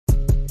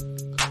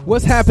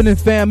What's happening,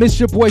 fam? It's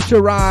your boy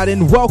Sherrod,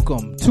 and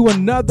welcome to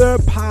another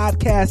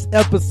podcast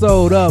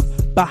episode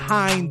of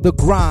Behind the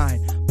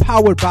Grind,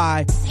 powered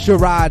by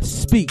Sherrod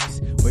Speaks,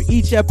 where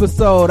each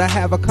episode I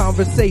have a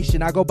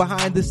conversation. I go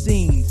behind the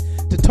scenes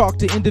to talk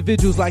to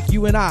individuals like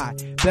you and I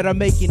that are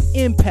making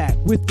impact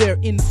with their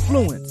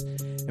influence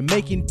and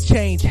making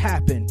change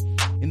happen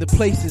in the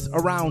places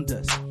around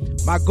us.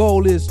 My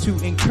goal is to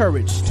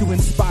encourage, to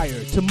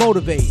inspire, to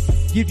motivate,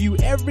 give you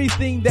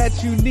everything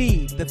that you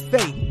need, the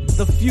faith,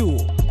 the fuel,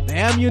 the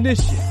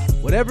ammunition,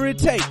 whatever it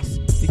takes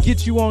to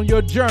get you on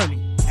your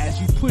journey as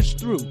you push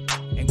through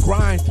and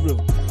grind through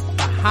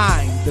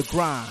Behind the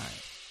Grind.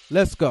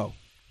 Let's go.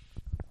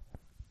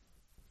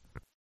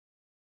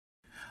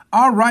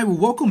 All right, well,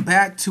 welcome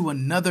back to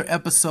another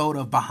episode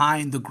of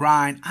Behind the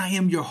Grind. I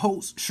am your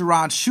host,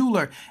 Sherrod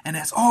Schuler, and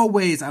as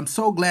always, I'm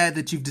so glad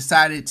that you've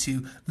decided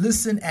to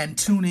listen and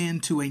tune in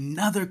to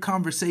another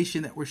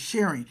conversation that we're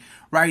sharing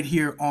right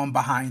here on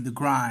Behind the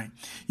Grind.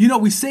 You know,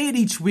 we say it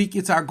each week,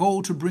 it's our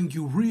goal to bring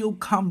you real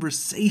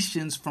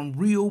conversations from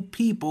real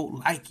people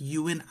like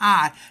you and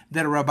I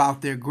that are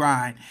about their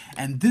grind.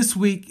 And this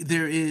week,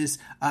 there is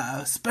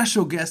a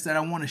special guest that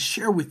I want to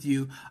share with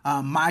you,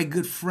 my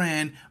good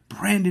friend,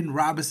 Brandon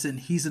Robinson.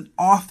 He's an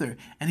author,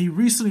 and he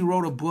recently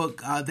wrote a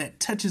book that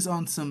touches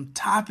on some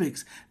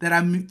topics that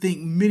I think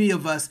many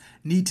of us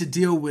need to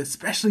deal with,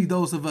 especially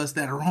those of us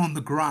that are on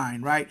the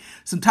grind, right?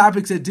 Some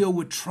topics that deal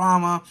with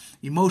trauma,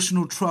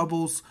 emotional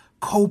troubles,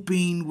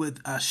 coping with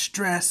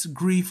stress,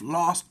 grief,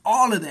 loss,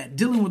 all of that,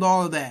 dealing with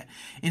all of that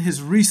in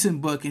his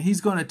recent book. And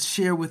he's going to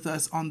share with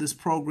us on this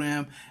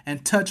program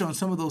and touch on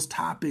some of those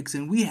topics.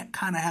 And we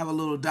kind of have a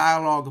little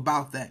dialogue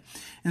about that.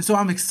 And so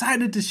I'm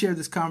excited to share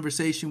this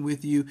conversation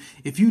with you.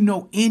 If you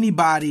know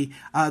anybody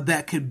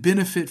that could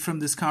benefit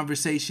from this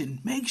conversation,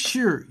 make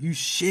sure you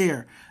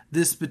share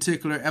this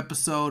particular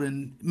episode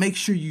and make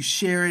sure you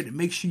share it.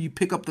 Make sure you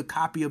pick up the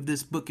copy of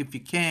this book if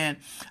you can.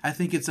 I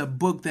think it's a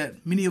book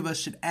that many of us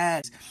should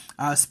add,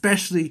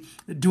 especially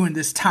during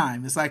this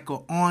time. It's like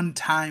an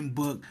on-time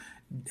book.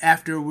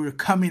 After we're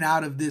coming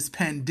out of this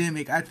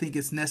pandemic, I think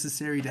it's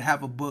necessary to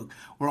have a book.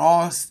 We're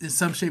all in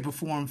some shape or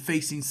form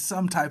facing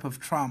some type of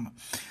trauma.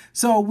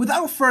 So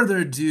without further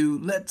ado,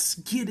 let's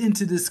get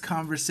into this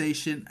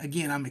conversation.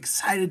 Again, I'm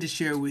excited to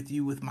share with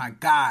you with my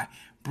guy,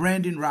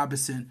 Brandon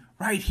Robinson,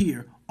 right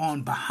here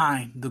on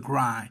Behind the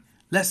Grind.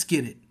 Let's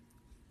get it.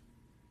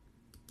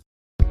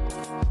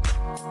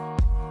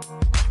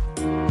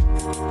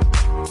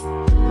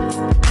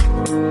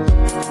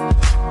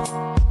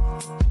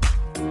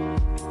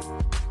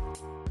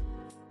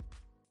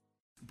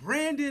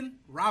 Brandon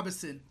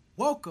Robinson,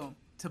 welcome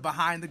to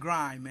Behind the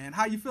Grind, man.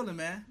 How you feeling,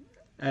 man?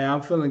 Hey,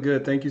 I'm feeling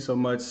good. Thank you so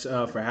much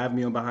for having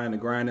me on Behind the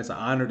Grind. It's an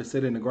honor to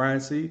sit in the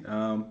grind seat.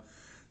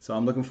 So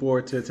I'm looking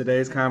forward to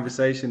today's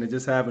conversation and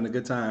just having a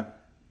good time.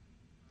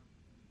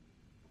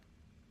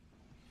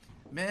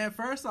 Man,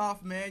 first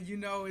off, man, you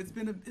know, it's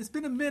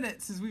been a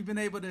minute since we've been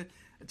able to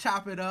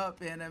chop it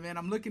up, and man,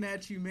 I'm looking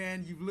at you,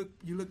 man.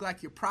 You look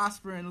like you're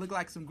prospering, look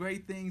like some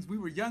great things. We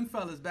were young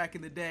fellas back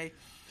in the day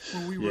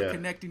when we were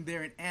connecting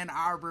there in Ann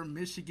Arbor,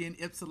 Michigan,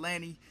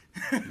 Ypsilanti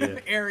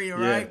area,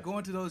 right?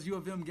 Going to those U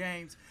of M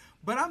games.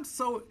 But I'm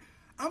so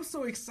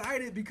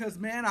excited because,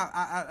 man,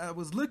 I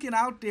was looking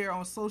out there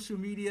on social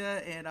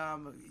media, and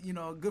you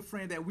know, a good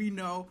friend that we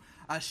know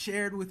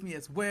shared with me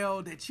as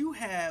well that you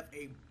have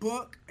a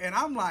book, and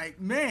I'm like,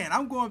 man,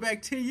 I'm going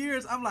back 10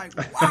 years. I'm like,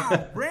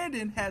 wow,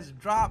 Brandon has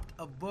dropped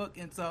a book,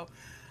 and so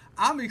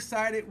I'm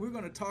excited. We're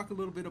going to talk a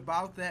little bit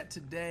about that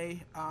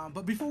today.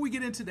 But before we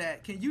get into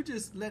that, can you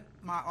just let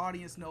my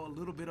audience know a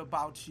little bit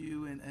about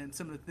you and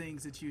some of the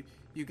things that you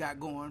got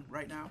going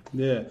right now?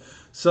 Yeah.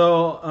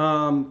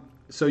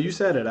 So you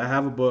said it. I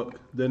have a book.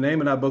 The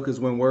name of that book is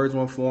When Words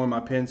Won't Form,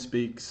 My Pen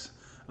Speaks.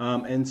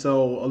 And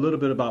so a little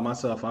bit about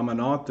myself. I'm an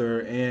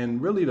author,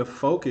 and really the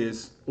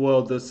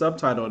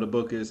subtitle of the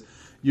book is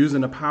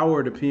Using the Power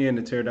of the Pen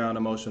to Tear Down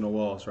Emotional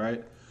Walls,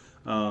 right?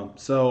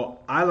 So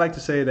I like to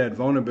say that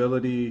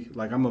vulnerability,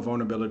 like I'm a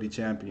vulnerability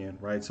champion,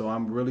 right? So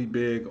I'm really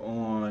big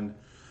on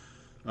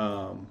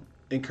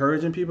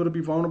encouraging people to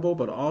be vulnerable,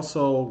 but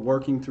also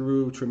working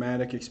through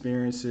traumatic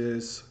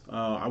experiences.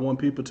 I want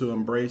people to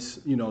embrace,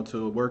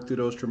 to work through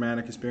those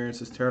traumatic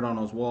experiences, tear down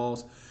those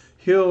walls,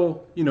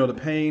 heal, the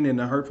pain and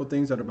the hurtful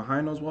things that are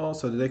behind those walls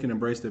so that they can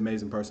embrace the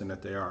amazing person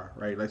that they are,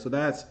 right? Like, so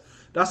that's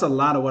a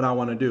lot of what I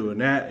want to do.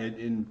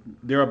 And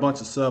there are a bunch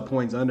of sub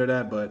points under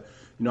that, but,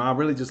 I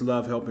really just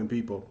love helping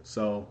people.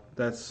 So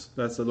that's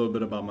a little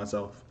bit about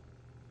myself.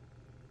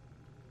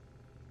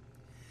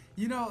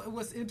 You know,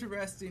 what's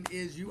interesting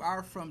is you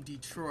are from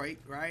Detroit,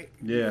 right?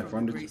 Yeah,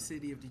 from the great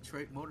city of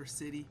Detroit, Motor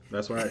City.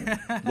 That's right.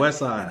 West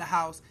Side. In the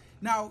house.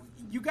 Now,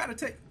 you got to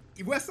take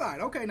West Side.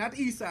 Okay, not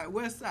the East Side.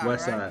 West Side.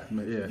 West right?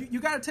 Side. Yeah. You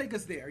got to take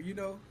us there. You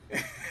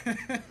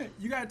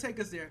got to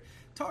take us there.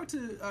 Talk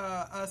to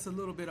us a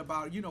little bit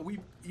about.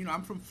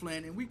 I'm from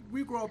Flint, and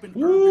we grow up in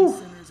urban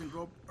centers and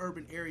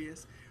urban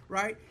areas.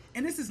 right?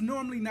 And this is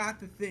normally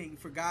not the thing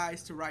for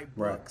guys to write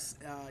Right. books.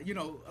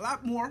 A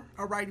lot more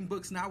are writing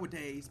books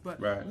nowadays. But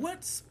Right.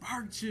 what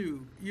sparked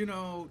you,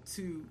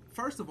 to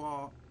first of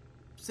all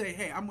say,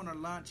 "Hey, I'm going to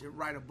launch and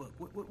write a book"?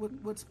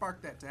 What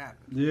sparked that to happen?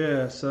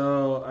 Yeah,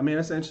 so I mean,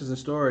 that's an interesting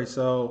story.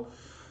 So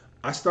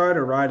I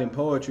started writing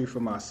poetry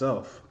for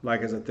myself,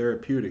 like as a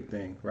therapeutic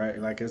thing, right?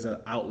 Like as an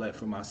outlet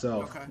for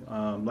myself. Okay.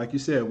 Like you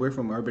said, we're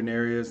from urban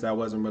areas that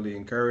wasn't really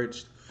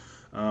encouraged.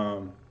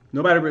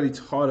 Nobody really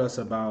taught us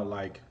about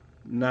like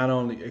not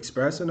only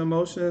expressing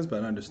emotions,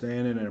 but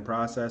understanding and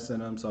processing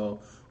them. So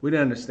we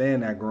didn't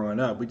understand that growing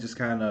up. We just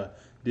kind of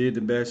did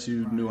the best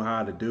you knew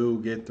how to do,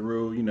 get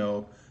through,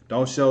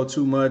 don't show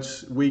too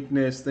much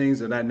weakness, things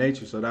of that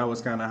nature. So that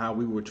was kind of how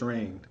we were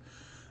trained.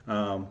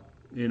 And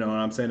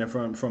I'm saying it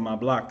from my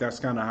block. That's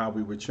kind of how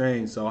we were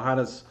trained. So how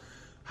does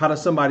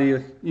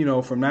somebody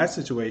from that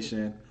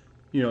situation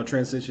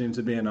transition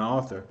into being an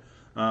author?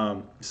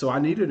 So I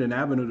needed an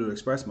avenue to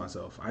express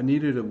myself. I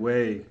needed a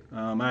way.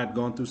 I had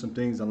gone through some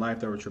things in life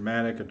that were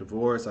traumatic, a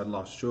divorce. I'd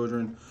lost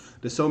children.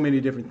 There's so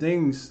many different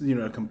things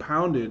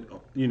compounded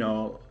in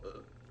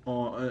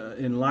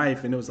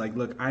life, and it was like,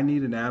 look, I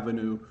need an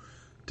avenue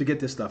to get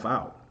this stuff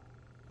out.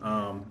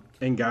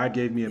 And God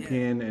gave me a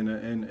pen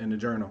and a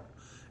journal.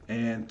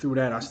 And through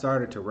that, I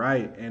started to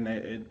write,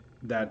 and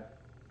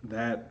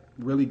that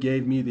really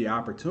gave me the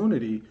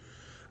opportunity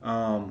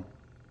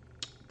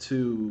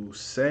to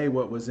say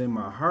what was in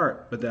my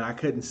heart, but that I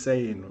couldn't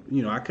say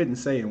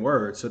in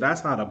words. So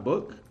that's how the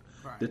book,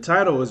 the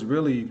title was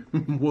really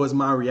was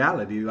my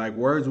reality. Like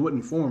words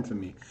wouldn't form for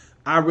me.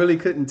 I really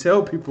couldn't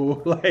tell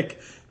people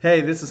like,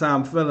 hey, this is how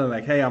I'm feeling.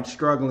 Like, hey, I'm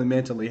struggling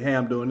mentally. Hey,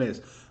 I'm doing this.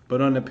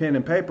 But on the pen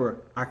and paper,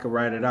 I could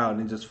write it out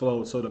and it just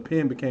flowed. So the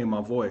pen became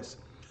my voice.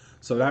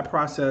 So that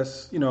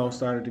process,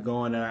 started to go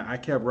on, and I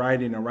kept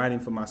writing and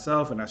writing for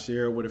myself, and I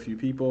shared with a few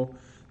people.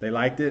 They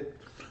liked it,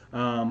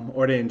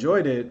 or they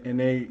enjoyed it, and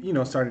they,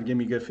 started to give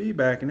me good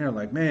feedback. And they're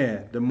like,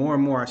 man, the more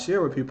and more I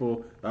share with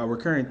people, a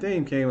recurring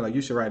theme came like,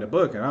 you should write a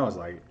book. And I was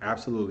like,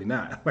 absolutely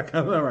not. Like,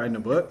 I'm not writing a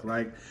book.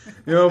 Like,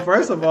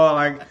 first of all,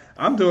 like,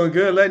 I'm doing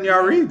good letting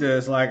y'all read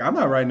this. Like, I'm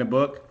not writing a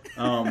book.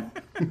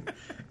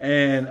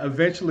 And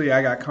eventually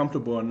I got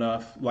comfortable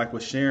enough, like,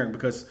 with sharing,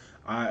 because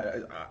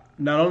I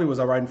not only was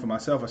I writing for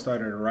myself, I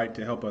started to write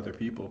to help other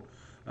people.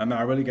 I mean,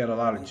 I really got a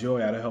lot of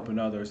joy out of helping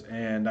others,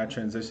 and that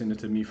transitioned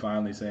into me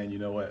finally saying, you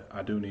know what,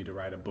 I do need to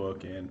write a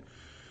book. And,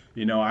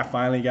 I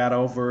finally got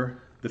over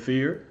the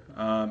fear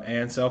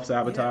and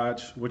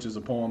self-sabotage, which is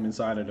a poem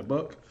inside of the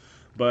book.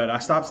 But I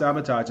stopped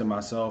sabotaging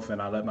myself,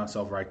 and I let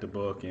myself write the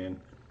book, and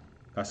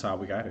that's how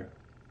we got here.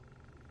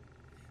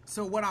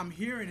 So what I'm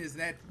hearing is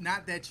that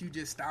not that you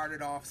just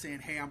started off saying,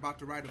 "Hey, I'm about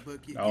to write a book."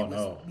 It Oh, was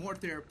no. more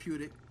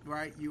therapeutic,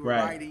 right? You were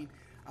Right. writing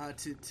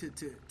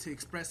to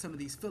express some of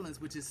these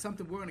feelings, which is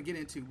something we're going to get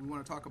into. We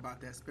want to talk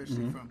about that,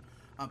 especially from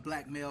a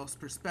black male's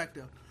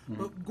perspective.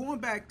 But going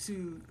back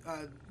to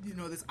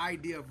this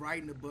idea of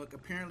writing a book,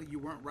 apparently you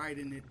weren't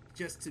writing it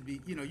just to be,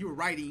 you were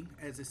writing,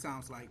 as it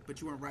sounds like, but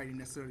you weren't writing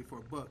necessarily for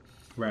a book.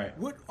 Right.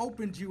 What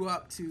opened you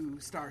up to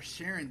start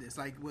sharing this?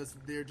 Like, was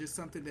there just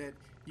something that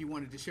you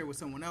wanted to share with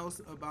someone else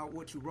about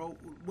what you wrote?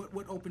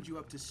 What opened you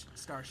up to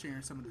start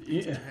sharing some of the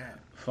things that you had?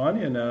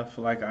 Funny enough,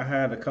 like I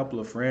had a couple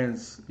of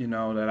friends,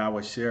 that I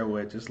would share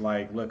with, just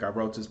like, look, I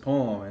wrote this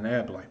poem, and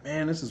they'd be like,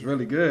 man, this is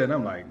really good. And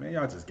I'm like, man,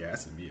 y'all just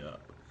gassing me up.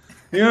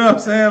 You know what I'm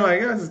saying?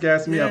 Like, y'all just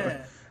gassing me up.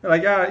 And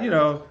like,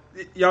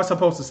 y'all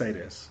supposed to say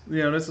this.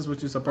 This is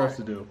what you're supposed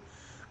to do.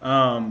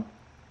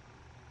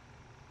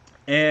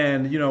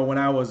 And when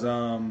I was,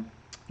 I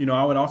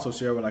would also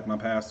share with like my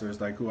pastors,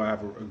 like who I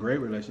have a great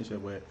relationship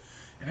with.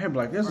 And they'd be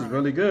like, this is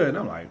really good. And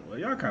I'm like, well,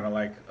 y'all kind of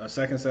like a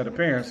second set of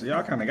parents. So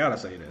y'all kind of got to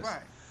say this.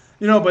 Right.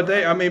 But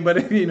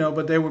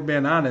they were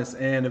being honest.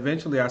 And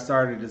eventually I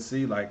started to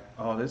see like,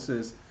 oh, this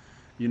is,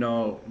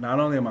 not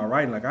only am I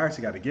writing, like I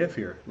actually got a gift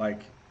here.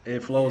 Like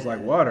it flows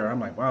like water. I'm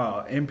like,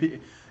 wow. And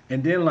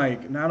then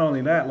like, not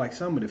only that, like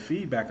some of the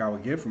feedback I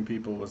would get from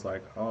people was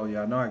like, oh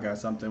yeah, I know I got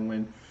something.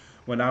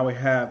 When I would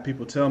have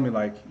people tell me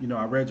like,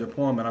 I read your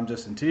poem and I'm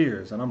just in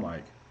tears. And I'm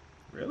like,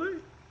 really?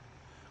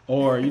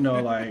 Or,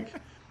 like,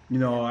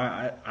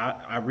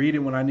 I read it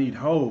when I need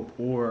hope.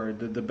 Or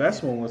the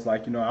best one was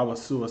like, I was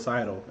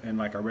suicidal and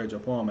like I read your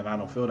poem and I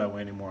don't feel that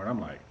way anymore. And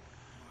I'm like,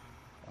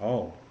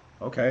 oh,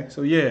 okay.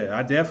 So yeah,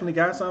 I definitely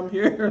got something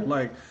here.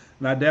 Like,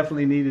 and I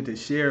definitely needed to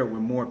share it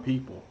with more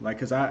people. Like,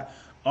 cause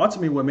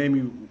ultimately what made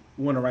me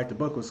want to write the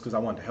book was because I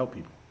wanted to help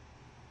people.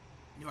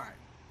 Right.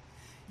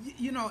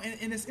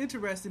 And it's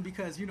interesting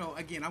because,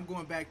 again, I'm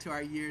going back to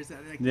our years,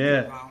 like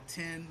about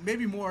 10,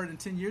 maybe more than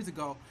 10 years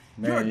ago.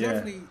 You're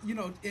definitely,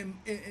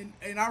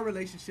 in our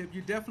relationship,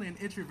 you're definitely an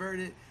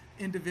introverted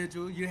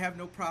individual. You have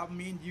no problem.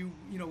 Me and you,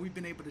 we've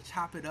been able to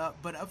chop it up.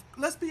 But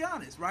let's be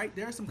honest, right?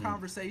 There are some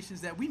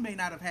conversations that we may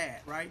not have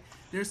had, right?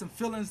 There's some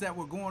feelings that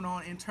were going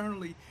on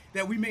internally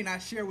that we may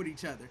not share with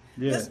each other.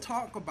 Yeah. Let's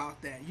talk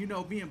about that.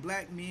 Being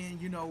black men,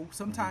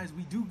 sometimes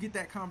we do get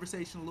that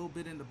conversation a little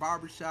bit in the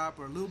barbershop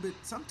or a little bit,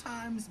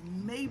 sometimes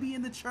maybe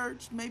in the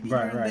church, maybe here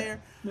and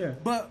there. Yeah.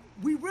 But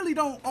we really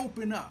don't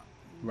open up.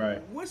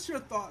 Right. What's your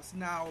thoughts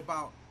now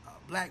about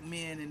black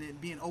men and it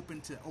being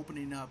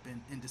opening up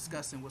and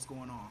discussing what's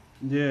going on?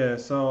 Yeah,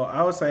 so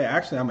I would say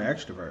actually I'm an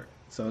extrovert.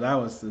 So that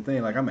was the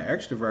thing. Like I'm an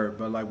extrovert,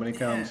 but like when it Yeah.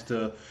 comes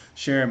to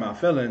sharing my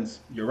feelings,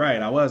 you're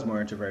right. I was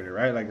more introverted,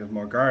 right? Like it's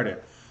more guarded,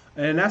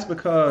 and that's Oh, did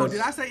because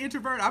I say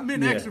introvert? I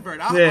meant yeah, extrovert.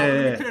 Let me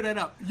yeah, clear that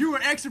up. You were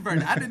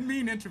extrovert. I didn't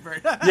mean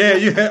introvert. yeah,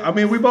 yeah. I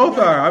mean, we both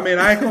are. I mean,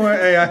 I ain't going.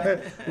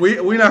 Hey,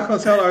 we not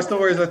gonna tell our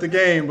stories at the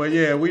game, but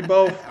yeah, All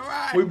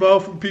right. we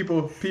both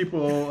people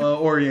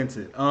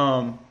oriented.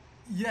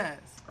 Yes.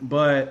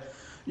 But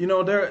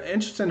they're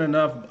interesting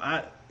enough.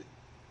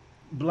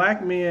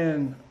 Black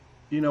men,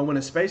 when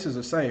the spaces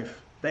are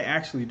safe, they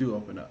actually do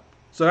open up.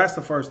 So that's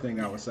the first thing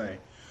I would say.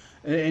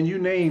 And you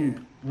Yeah.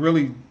 named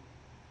really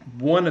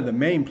one of the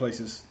main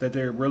places that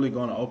they're really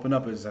going to open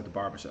up is at the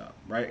barbershop,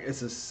 right?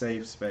 It's a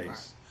safe Right.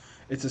 space.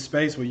 It's a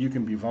space where you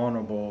can be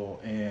vulnerable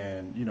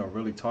and,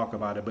 really talk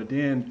about it. But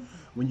then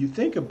when you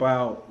think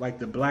about like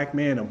the black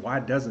man and why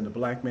doesn't the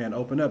black man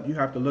open up, you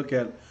have to look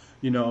at,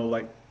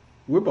 like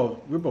we're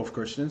both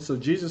Christians. So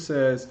Jesus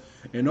says,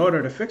 in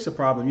order to fix a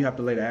problem, you have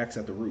to lay the axe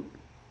at the root.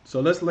 So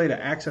let's lay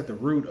the axe at the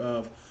root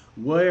of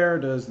where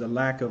does the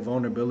lack of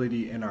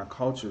vulnerability in our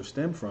culture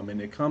stem from? And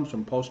it comes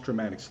from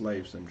post-traumatic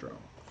slave syndrome,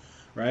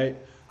 right?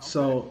 Okay.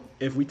 So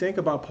if we think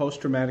about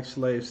post-traumatic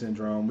slave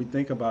syndrome, we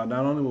think about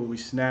not only were we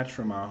snatched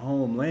from our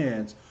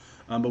homelands,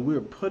 but we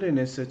were put in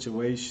this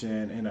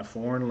situation in a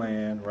foreign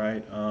land,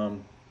 right?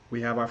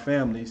 We have our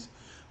families,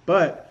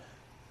 but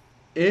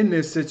in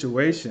this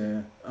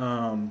situation,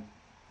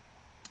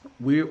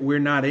 we're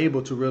not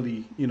able to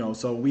really,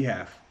 so we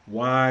have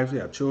wives, we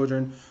have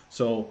children.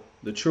 So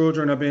the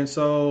children are being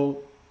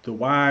sold, the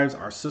wives,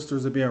 our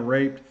sisters are being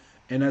raped.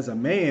 And as a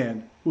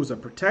man who's a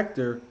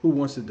protector who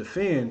wants to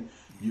defend,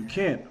 you Yeah.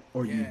 can't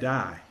or you Yeah.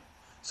 die.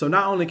 So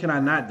not only can I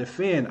not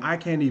defend, I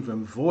can't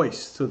even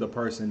voice to the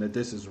person that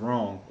this is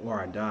wrong or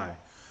I die.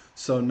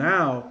 So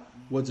now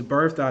what's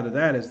birthed out of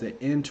that is the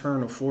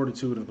internal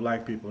fortitude of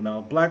black people.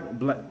 Now black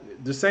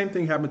the same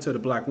thing happened to the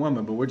black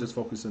woman, but we're just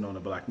focusing on the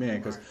black man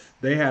because Right.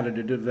 they had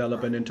to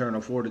develop Right. an internal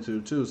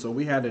fortitude too. So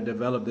we had to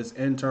develop this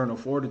internal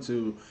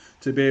fortitude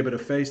to be able to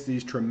face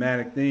these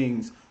traumatic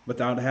things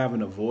without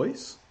having a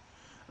voice,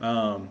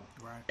 um,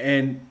 Right.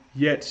 and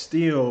yet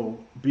still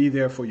be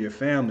there for your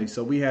family.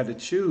 So we had to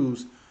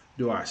choose: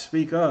 do I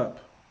speak up?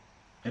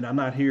 And I'm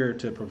not here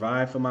to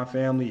provide for my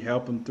family,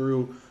 help them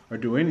through, or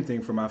do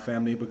anything for my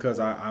family because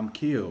I'm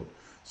killed.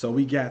 So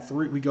we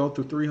go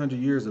through 300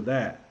 years of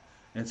that,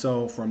 and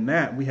so from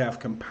that we have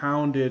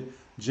compounded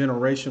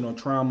generational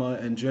trauma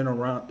and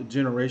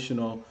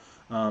generational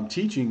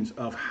teachings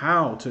of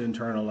how to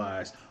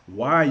internalize,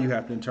 why you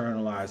have to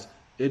internalize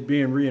it,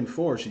 being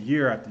reinforced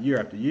year after year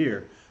after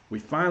year. We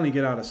finally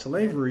get out of Yeah.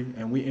 slavery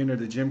and we enter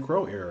the Jim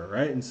Crow era,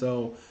 right? And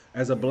so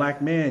as a Yeah.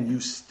 black man,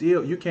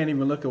 you can't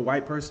even look a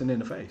white person in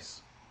the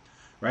face,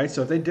 right?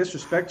 So if they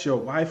disrespect your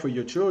wife or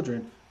your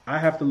children, I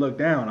have to look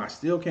down. I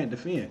still can't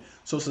defend.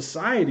 So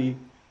society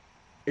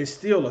is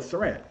still a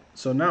threat.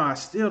 So now I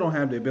still don't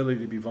have the ability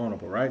to be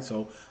vulnerable, right?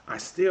 So I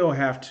still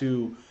have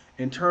to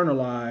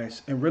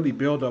internalize and really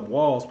build up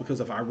walls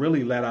because if I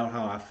really let out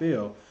how I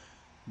feel,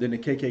 then the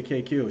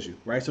KKK kills you,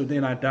 right? So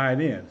then I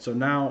died in. So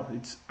now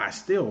I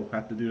still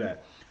have to do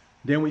that.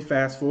 Then we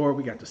fast forward.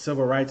 We got the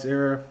civil rights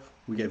era.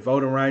 We get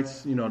voting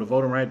rights. The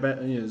voting right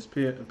is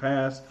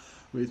passed.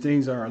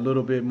 Things are a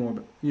little bit more,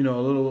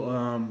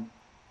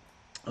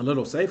 a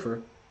little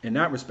safer in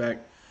that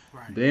respect.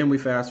 Right. Then we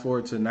fast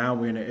forward to now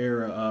we're in an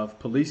era of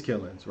police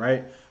killings,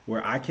 right?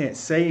 Where I can't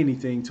say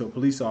anything to a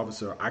police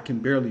officer. I can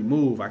barely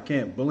move. I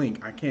can't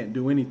blink. I can't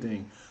do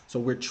anything. So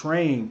we're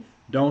trained: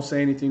 don't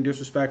say anything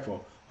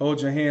disrespectful.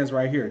 Hold your hands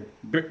right here.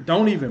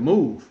 Don't even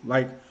move.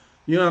 Like,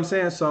 you know what I'm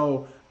saying?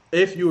 So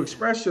if you Yeah.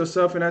 express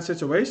yourself in that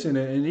situation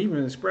and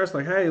even express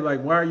like, hey,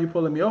 like, why are you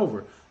pulling me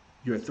over?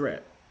 You're a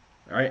threat.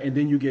 All right. And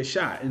then you get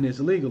shot and it's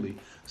illegally.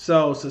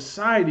 So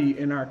society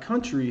in our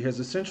country has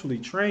essentially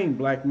trained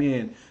black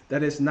men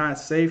that it's not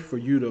safe for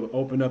you to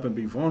open up and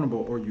be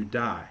vulnerable or you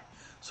die.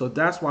 So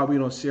that's why we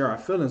don't share our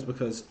feelings,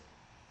 because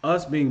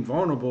us being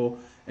vulnerable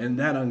and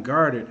that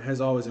unguarded has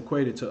always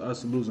equated to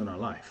us losing our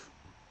life.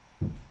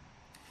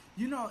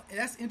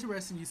 That's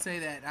interesting you say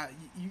that.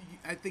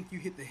 I think you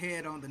hit the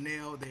head on the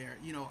nail there.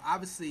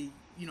 Obviously,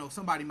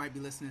 somebody might be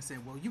listening and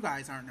saying, well, you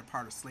guys aren't a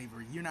part of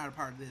slavery. You're not a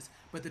part of this.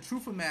 But the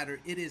truth of the matter,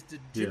 it is the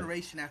Yeah.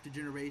 generation after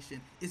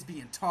generation is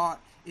being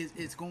taught,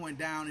 is going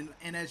down.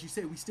 And as you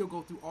say, we still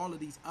go through all of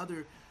these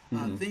other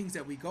things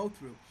that we go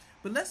through.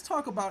 But let's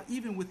talk about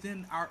even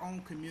within our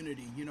own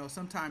community.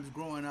 Sometimes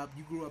growing up,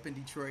 you grew up in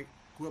Detroit,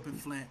 grew up in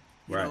Flint,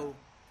 Right.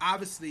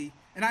 obviously,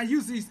 and I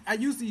use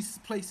these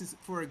places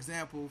for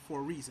example for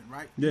a reason,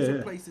 right? Yeah, These are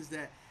yeah. places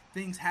that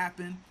things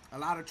happen, a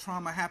lot of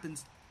trauma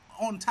happens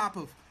on top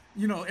of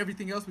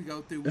everything else we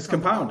go through. We It's talk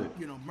about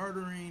compounded.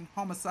 murdering,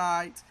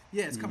 homicides.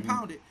 Yeah, it's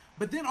compounded.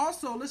 But then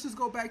also, let's just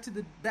go back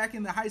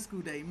in the high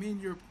school day. Me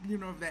and you're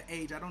of that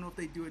age. I don't know if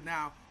they do it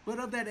now, but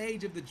of that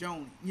age of the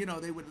Joni,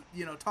 they would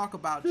talk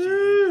about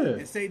you Yeah.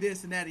 and say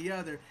this and that and the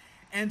other,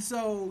 and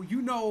so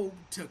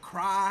to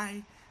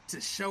cry,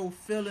 to show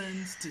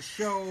feelings, to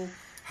show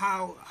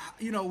how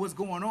what's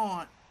going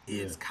on,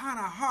 Yeah. it's kind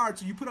of hard.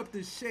 So you put up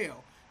this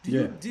shell. Do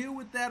you Yeah. deal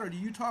with that, or do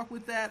you talk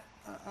with that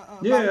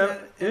about Yeah.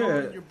 that at all Yeah.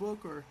 in your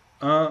book? Or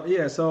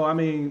Yeah. So I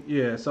mean,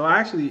 yeah. So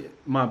actually,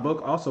 my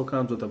book also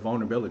comes with a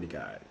vulnerability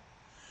guide,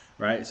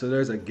 right? So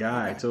there's a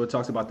guide. okay, So it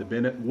talks about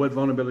what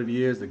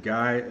vulnerability is, the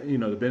guide,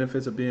 the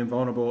benefits of being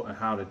vulnerable, and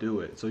how to do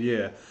it. So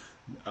yeah,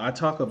 I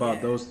talk about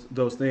yeah,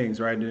 those things,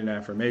 right, in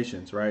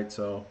affirmations, right?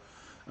 So,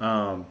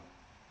 um,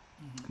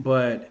 hmm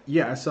but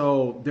yeah,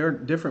 so there are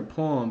different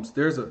poems.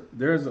 There's a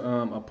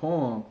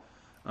poem.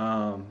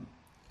 Um,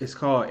 it's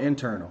called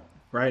Internal,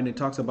 right? And it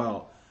talks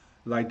about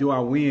like, do I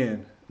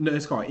win? No,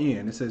 it's called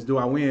In. It says, do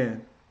I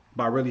win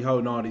by really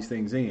holding all these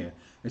things in?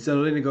 And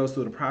so then it goes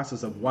through the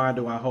process of why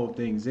do I hold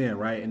things in,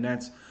 right? And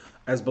that's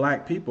as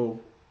black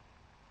people,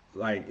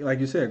 like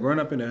you said, growing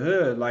up in the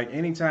hood, like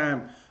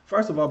anytime,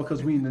 first of all,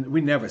 because we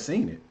never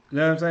seen it. You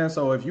know what I'm saying?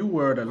 So if you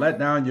were to let right,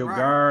 down your right,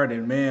 guard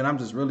and man, I'm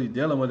just really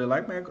dealing with it,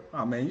 like man,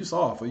 oh man, you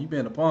soft or you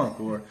being a punk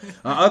or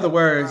other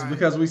words right,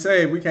 because we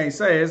can't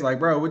say it's like,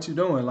 bro, what you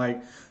doing?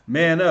 Like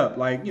man up,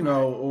 like right,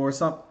 or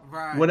some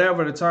right,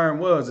 whatever the term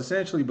was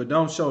essentially, but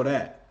don't show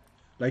that.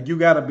 Like you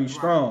got to be right,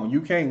 strong.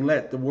 You can't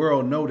let the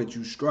world know that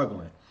you're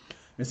struggling.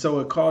 And so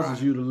it causes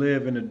right. you to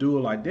live in a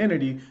dual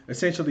identity,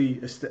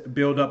 essentially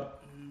build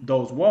up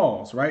those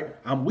walls, right?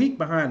 I'm weak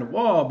behind the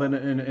wall, but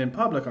in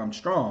public, I'm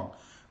strong,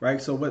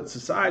 right? So what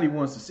society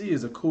wants to see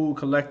is a cool,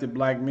 collected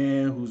black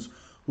man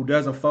who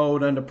doesn't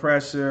fold under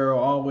pressure, or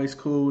always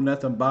cool,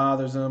 nothing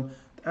bothers him.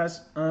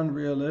 That's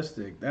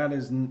unrealistic.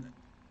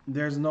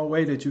 There's no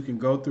way that you can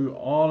go through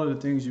all of the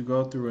things you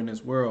go through in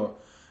this world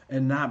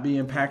and not be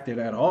Yeah, impacted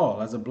at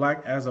all as a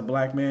black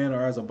man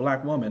or as a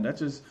black woman. That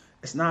just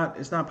it's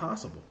not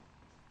possible.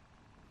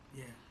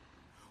 yeah.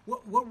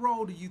 What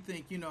role do you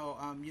think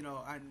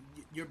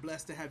you're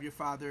blessed to have your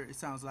father? It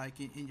sounds like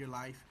in your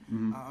life.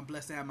 Mm-hmm. I'm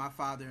blessed to have my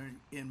father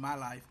in my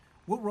life.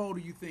 What role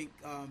do you think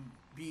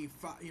being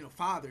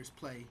fathers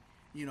play?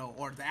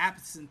 Or the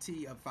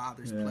absentee of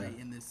fathers Yeah. play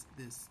in this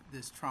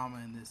trauma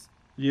and this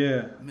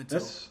Yeah, mental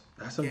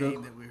that's a good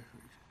game that we're.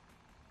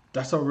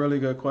 that's a really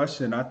good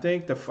question. I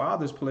think the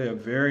fathers play a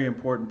very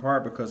important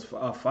part because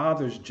a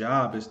father's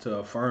job is to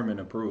affirm and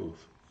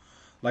approve.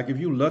 Like if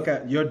you look Yeah.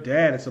 at your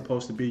dad is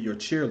supposed to be your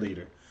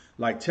cheerleader,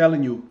 like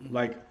telling you Mm-hmm.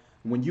 like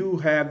when you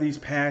have these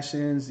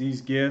passions,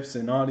 these gifts,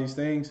 and all these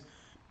things,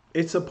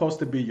 it's supposed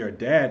to be your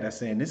dad that's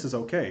saying this is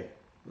okay.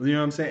 You know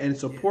what I'm saying? And Yeah.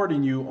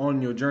 supporting you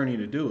on your journey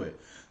to do it.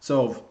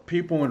 So if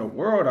people in the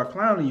world are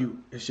clowning you,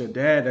 it's your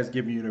dad that's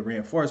giving you the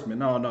reinforcement.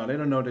 No, no, they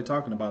don't know what they're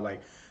talking about.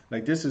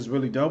 Like this is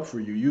really dope for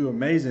you. You're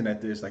amazing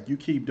at this. Like you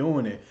keep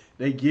doing it.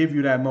 They give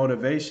you that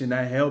motivation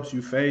that helps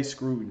you face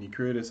scrutiny,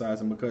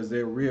 criticizing because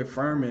they're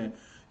reaffirming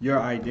your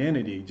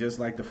identity, just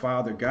like the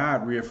Father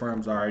God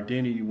reaffirms our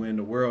identity when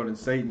the world and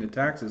Satan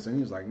attacks us. And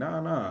he's like, nah,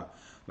 nah.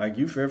 Like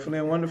you fearfully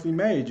and wonderfully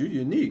made. You're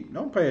unique.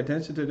 Don't pay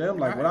attention to them.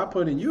 Like what Right. I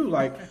put in you,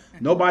 like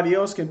nobody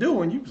else can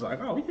do. And you was like,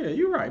 oh yeah,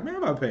 you're right, man.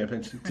 I'm not paying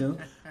attention to them.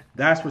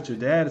 That's what your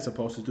dad is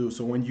supposed to do.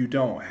 So when you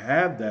don't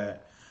have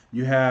that,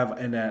 you have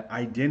an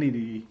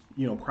identity,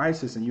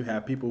 crisis, and you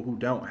have people who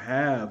don't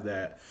have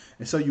that,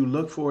 and so you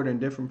look for it in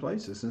different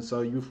places. And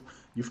so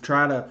you've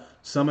tried to.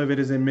 Some of it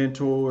is in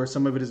mentors,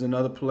 some of it is in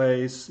another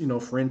place.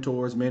 Friend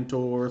tours,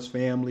 mentors,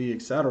 family,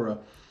 etc.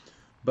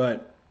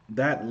 But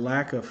that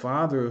lack of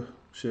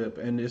fathership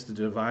and it's the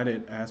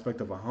divided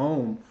aspect of a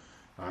home.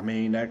 I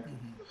mean that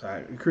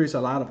Mm-hmm. it creates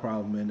a lot of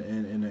problem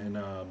in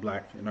our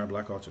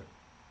black culture.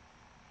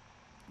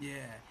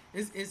 Yeah,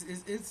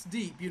 it's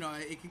deep.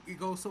 It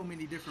goes so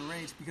many different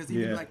ranges because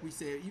even Yeah, like we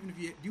said, even if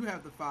you do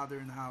have the father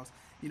in the house,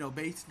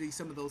 basically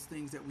some of those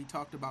things that we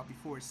talked about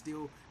before is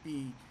still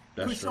being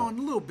that's pushed true. on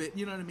a little bit.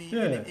 You know what I mean?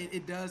 And Yeah.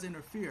 it does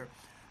interfere.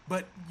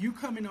 But you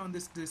coming on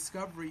this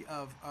discovery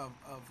of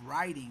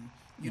writing,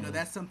 Mm.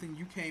 that's something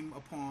you came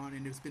upon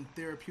and it's been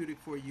therapeutic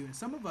for you. And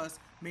some of us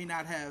may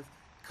not have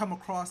come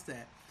across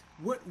that.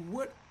 What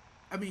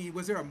I mean,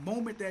 was there a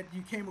moment that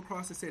you came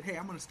across and said, "Hey,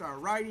 I'm going to start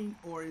writing,"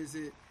 or is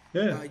it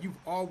Yeah. you've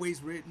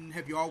always written?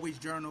 Have you always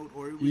journaled,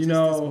 or it was You just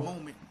this know,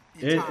 moment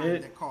in it time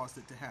it that caused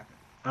it to happen?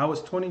 I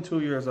was 22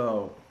 years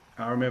old.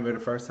 I remember the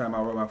first time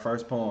I wrote my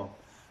first poem.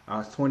 I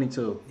was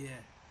 22, Yeah,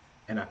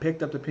 and I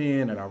picked up the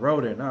pen and I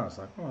wrote it, and I was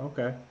like, "Oh,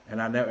 okay." And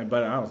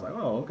but I was like,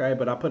 "Oh, okay,"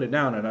 but I put it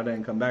down and I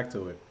didn't come back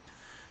to it.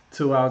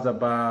 Till I was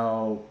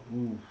about,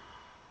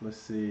 let's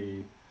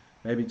see,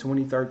 maybe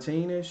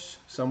 2013 ish,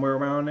 somewhere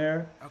around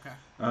there. okay,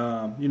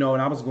 And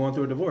I was going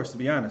through a divorce, to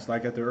be honest,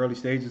 like at the early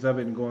stages of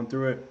it and going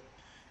through it.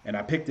 And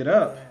I picked it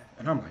up, yeah,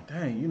 and I'm like,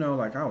 dang,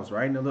 like I was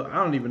writing a little. I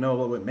don't even know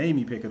what made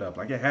me pick it up.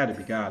 Like it had to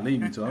be God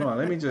lead me to. I'm like,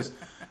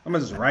 I'm gonna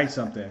just write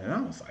something. And I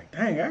was like,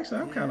 dang, actually,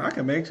 yeah,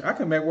 I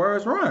can make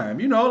words rhyme.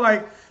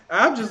 Like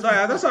I'm just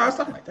like that's how I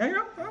started. Like, dang,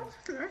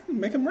 I can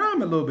make them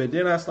rhyme a little bit.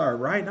 Then I started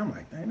writing. I'm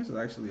like, dang, this is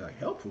actually like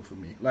helpful for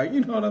me. Like,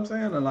 you know what I'm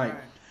saying? And like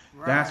right,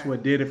 that's right,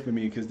 what did it for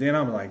me. Because then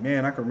I'm like,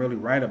 man, I can really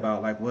write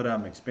about like what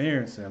I'm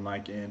experiencing.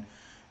 Like, and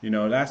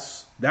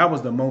that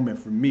was the moment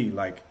for me.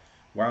 Like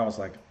where I was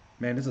like,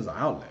 man, this is an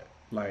outlet.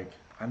 like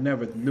I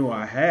never knew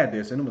I had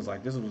this, and it was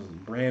like this was a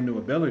brand new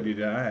ability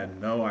that I had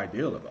no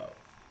idea about.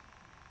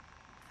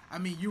 I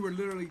mean, you were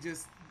literally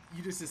just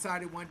you just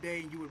decided one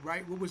day and you would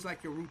write. What was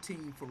like your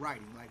routine for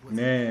writing? Like, was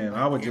it Man,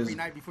 I like would every just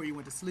night before you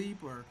went to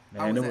sleep, or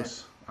how man, was it that?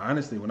 was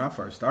honestly when I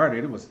first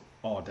started, it was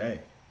all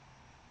day.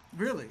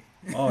 Really?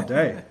 All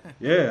day.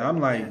 Yeah, I'm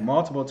like Yeah.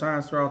 multiple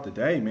times throughout the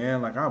day,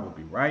 man. Like I would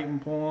be writing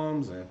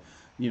poems and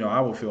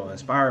I would feel Hmm.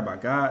 inspired by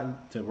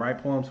God to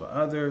write poems for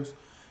others,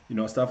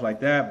 stuff like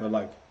that, but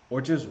like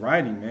or just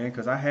writing, man,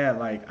 cuz I had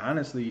like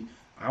honestly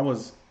I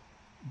was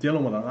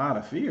dealing with a lot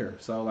of fear.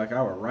 So like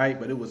I would write,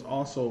 but it was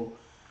also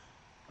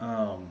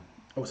um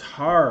it was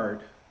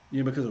hard,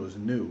 because it was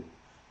new.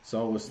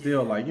 So it was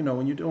still Yeah. like,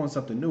 when you're doing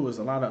something new, it's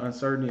a lot of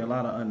uncertainty, a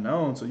lot of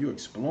unknown. So you're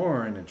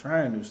exploring and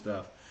trying new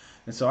stuff.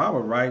 And so I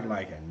would write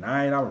like at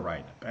night, I would write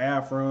in the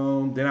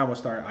bathroom. Then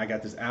I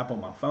got this app on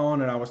my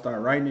phone and I would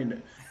start writing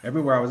it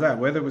everywhere I was at,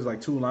 whether it was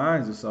like 2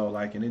 lines or so,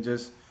 like, and it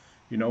just,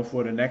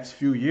 for the next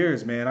few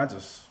years, man, I would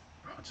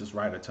just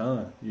write a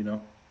ton.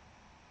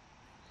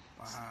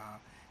 Wow.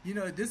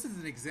 This is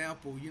an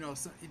example.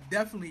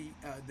 Definitely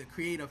the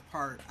creative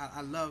part.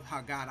 I love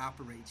how God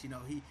operates. He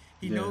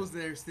Yeah, knows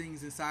there's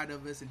things inside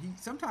of us, and he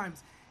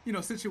sometimes,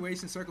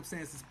 situations,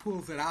 circumstances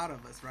pulls it out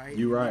of us, right?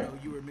 you're And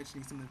right. you were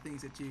mentioning some of the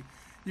things that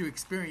you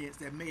experienced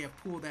that may have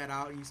pulled that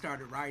out, and you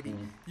started writing.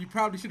 Mhm. You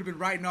probably should have been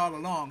writing all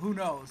along. Who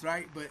knows,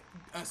 right? But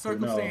a Who knows?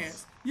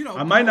 circumstance,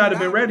 I might pulled not it have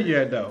been out of ready you.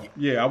 yet, though.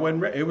 Yeah, I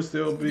wasn't. It would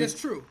still be That's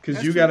true. because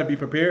That's you got to true. be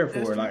prepared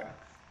That's for it. true. Like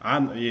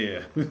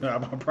yeah,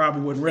 I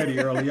probably wasn't ready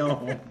early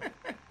on.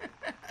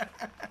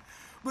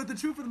 But the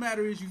truth of the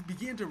matter is, you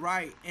begin to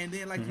write, and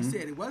then, like you Hmm.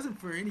 said, it wasn't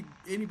for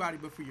anybody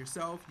but for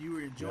yourself. You were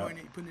Yep. enjoying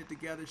it, putting it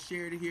together,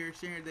 sharing it here,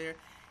 sharing it there,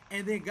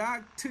 and then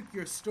God took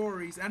your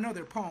stories. I know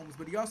they're poems,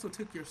 but He also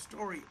took your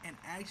story and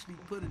actually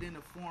put it in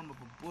the form of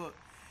a book,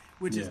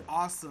 which Yeah. is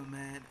awesome,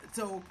 man.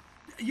 So,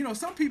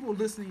 some people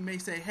listening may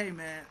say, "Hey,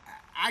 man,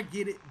 I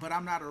get it, but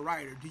I'm not a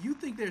writer." Do you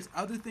think there's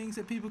other things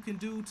that people can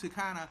do to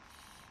kind of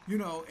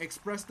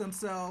express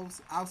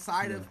themselves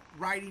outside Yeah. of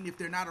writing if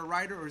they're not a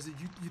writer, or is it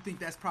you think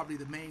that's probably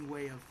the main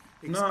way of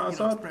No,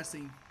 so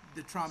expressing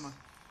the trauma?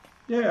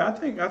 yeah, I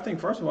think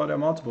first of all there are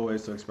multiple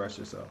ways to express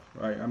yourself,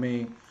 right? I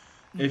mean,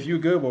 if Mm-hmm. you're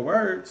good with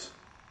words,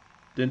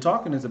 then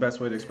talking is the best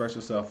way to Yeah, express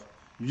yourself.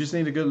 You just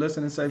need a good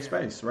listening safe yeah,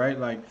 space, right?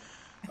 Like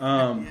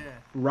um, yeah.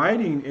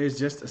 writing is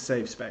just a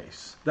safe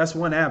space. That's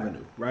one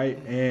avenue, right?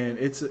 Mm-hmm. And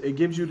it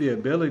gives you the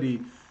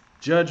ability,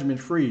 judgment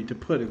free, to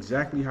put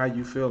exactly how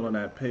you feel on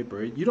that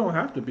paper. You don't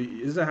have to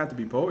be. It doesn't have to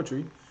be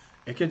poetry.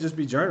 It can just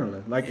be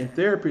journaling. Like in Yeah.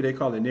 therapy, they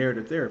call it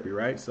narrative therapy,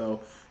 right?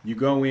 So you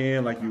go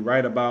in, like you Okay.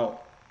 write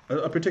about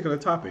a particular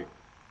topic,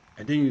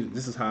 and then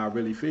this is how I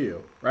really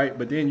feel, right?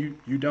 But then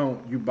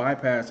you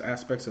bypass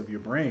aspects of your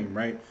brain,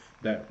 right?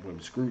 That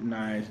would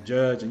scrutinize, Yeah.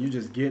 judge, and you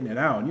just getting it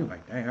out, and you're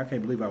like, dang, I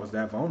can't believe I was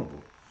that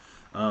vulnerable.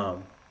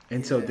 Um,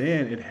 and so Yeah.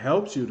 then it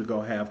helps you to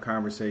go have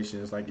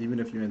conversations, like even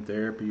if you're in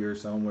therapy or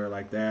somewhere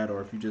like that,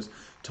 or if you just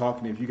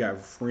talking, if you got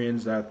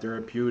friends that are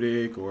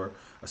therapeutic or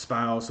a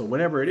spouse or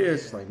whatever it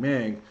is, it's Yeah. like,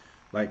 man,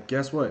 like,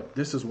 guess what?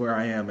 This is where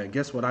I am, and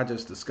guess what I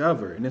just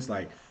discovered? And it's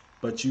like,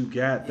 but you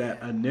got that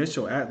Yeah.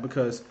 initial act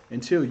because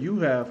until you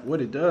have what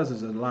it does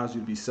is it allows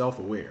you to be self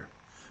aware.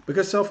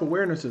 Because self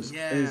awareness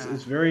Yeah.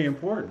 is very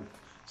important.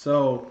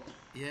 So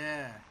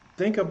Yeah.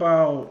 think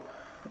about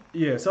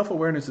yeah, self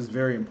awareness is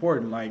very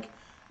important. Like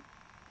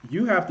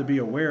you have to be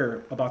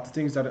aware about the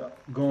things that are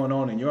going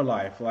on in your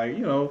life. Like,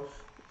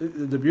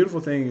 the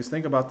beautiful thing is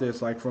think about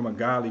this like from a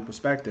godly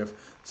perspective.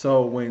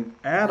 So when Right.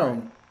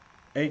 Adam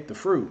ate the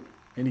fruit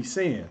and he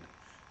sinned,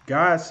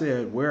 God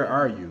said, "Where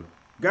are Mm-hmm. you?"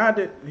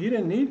 He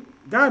didn't need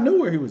God knew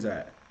where he was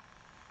at.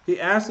 He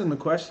asked him the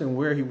question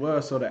where he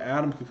was so that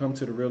Adam could come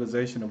to the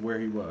realization of where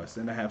he was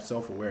and to have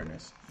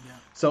self-awareness. Yeah.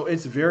 So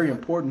it's very Yeah.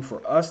 important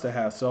for us to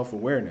have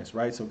self-awareness,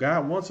 right? So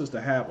God wants us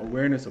to have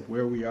awareness of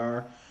where we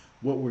are,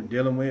 what we're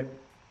dealing with,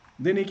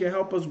 then he can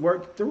help us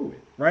work through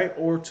it, right?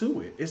 Or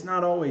to it. It's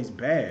not always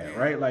bad, Yeah.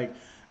 right? Like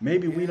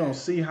maybe we don't Yeah.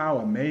 see how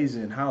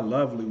amazing, how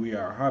lovely we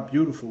are, how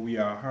beautiful we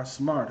are, how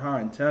smart, how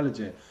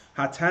intelligent,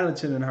 how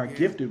talented and how Yeah.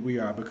 gifted we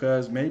are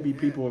because maybe Yeah.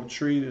 people have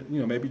treated,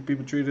 maybe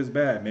people treat us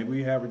bad. Maybe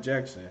we have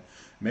rejection.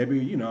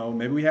 Maybe,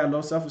 maybe we have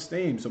low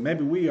self-esteem. So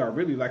maybe we are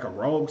really like a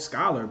rogue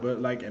scholar,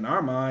 but like in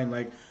our mind,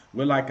 like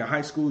we're like a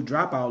high school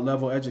dropout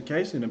level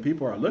education and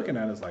people are looking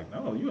at us like,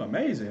 no, you're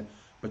amazing,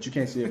 but you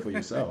can't see it for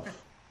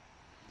yourself.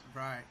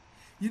 Right.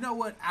 You know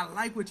what? I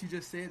like what you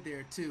just said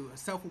there too.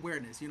 Self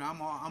awareness.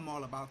 I'm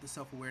all about the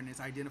self awareness,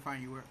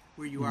 identifying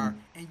where you Mm-hmm. are.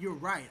 And you're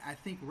right. I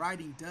think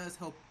writing does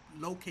help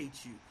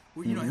locate you.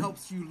 Where it Mm-hmm.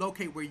 helps you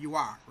locate where you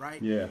are.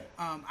 Right. Yeah.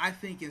 I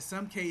think in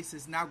some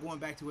cases, now going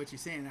back to what you're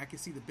saying, I can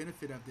see the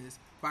benefit of this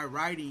by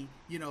writing.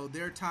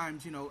 There are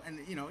times, and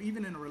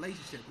even in a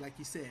relationship, like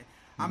you said,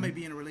 I may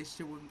be in a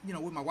relationship with,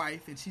 with my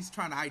wife, and she's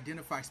trying to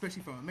identify,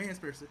 especially from a man's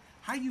person,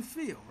 how you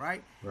feel,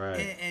 right?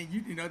 Right.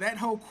 And that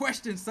whole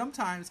question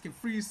sometimes can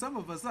freeze some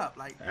of us up.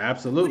 Like, what do you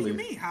Absolutely.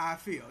 mean how I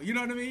feel? You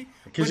know what I mean?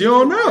 Because But you if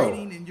don't you're know.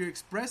 writing and you're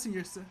expressing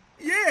yourself,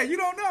 yeah, you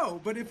don't know.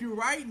 But if you're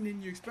writing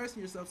and you're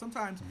expressing yourself,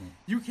 sometimes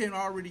you can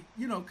already,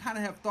 kind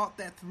of have thought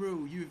that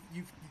through. You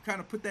kind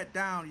of put that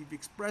down. You've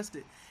expressed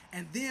it,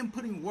 and then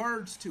putting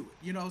words to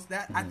it. So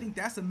that I think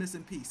that's a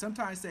missing piece.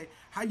 Sometimes say,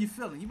 "How you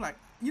feeling?" You like,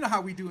 how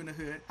we do in the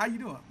hood. How you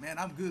doing, man?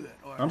 I'm good.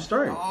 Or I'm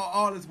straight.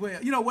 all is well.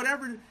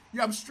 Whatever.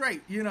 Yeah, I'm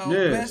straight. Yes.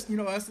 Blessed.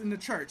 Us in the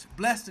church,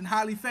 blessed and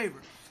highly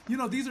favored.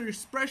 These are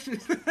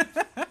expressions.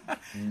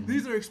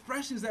 These are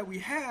expressions that we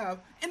have,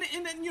 and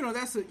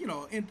that's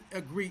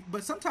a Greek.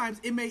 But sometimes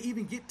it may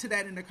even get to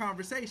that in the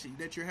conversation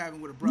that you're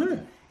having with a brother.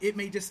 Yeah. It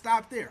may just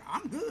stop there.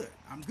 I'm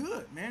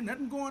good, man.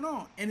 Nothing going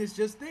on, and it's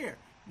just there.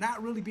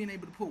 Not really being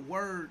able to put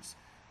words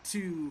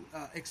to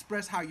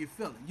express how you're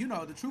feeling.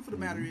 The truth of the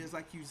matter is,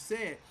 like you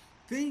said,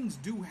 things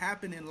do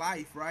happen in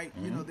life, right?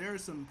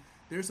 There's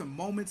some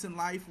moments in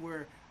life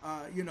where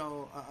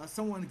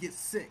someone gets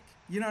sick.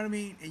 You know what I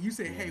mean? And you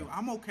say, "Hey,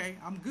 I'm okay,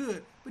 I'm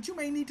good," but you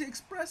may need to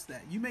express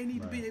that. You may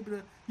need to be able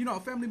to, a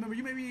family member,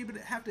 you may be able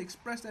to have to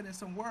express that in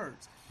some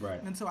words.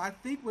 Right. And so I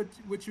think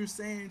what you're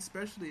saying,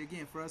 especially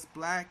again for us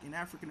Black and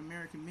African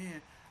American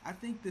men, I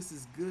think this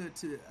is good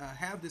to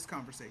have this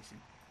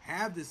conversation,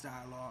 have this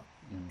dialogue,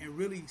 and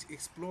really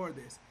explore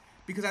this,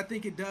 because I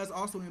think it does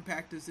also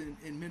impact us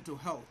in mental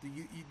health.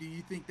 Do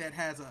you think that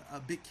has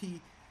a big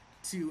key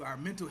to our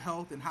mental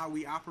health and how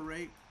we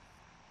operate?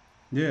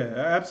 Yeah,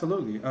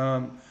 absolutely.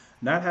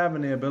 Not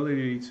having the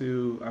ability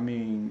to,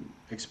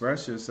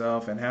 express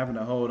yourself and having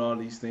to hold all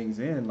these things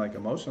in, like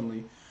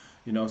emotionally,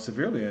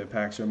 severely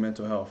impacts your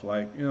mental health.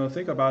 Like,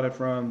 think about it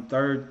from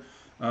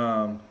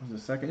was the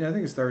second? Yeah, I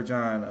think it's Third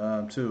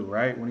John 2,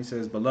 right? When he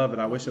says, "Beloved,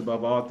 I wish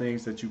above all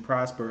things that you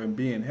prosper and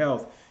be in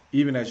health,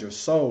 even as your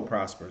soul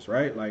prospers,"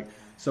 right? Like,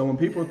 so when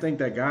people think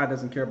that God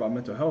doesn't care about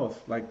mental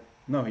health, like,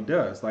 no, he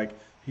does. Like,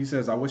 he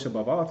says, "I wish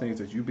above all things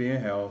that you be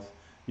in health,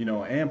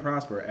 and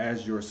prosper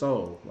as your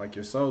soul." Like,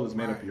 your soul is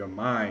made up of your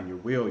mind, your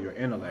will, your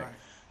intellect,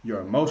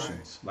 your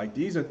emotions. Like,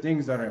 these are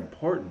things that are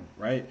important,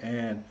 right?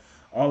 And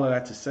all of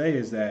that to say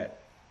is that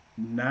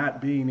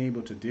not being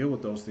able to deal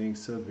with those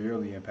things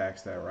severely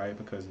impacts that, right?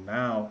 Because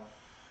now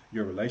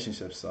your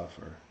relationships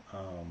suffer.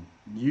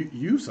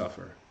 You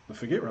suffer, but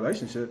forget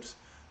relationships.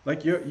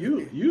 Like,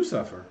 you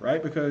suffer,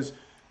 right? Because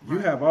you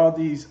have all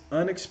these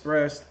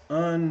unexpressed,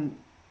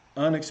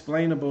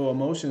 unexplainable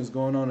emotions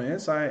going on the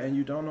inside, and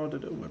you don't know what to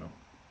do with them.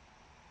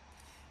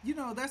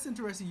 That's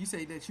interesting. You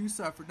say that you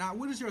suffered. Now,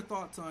 what is your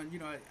thoughts on,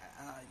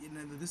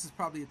 this is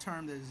probably a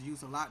term that is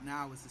used a lot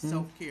now, is the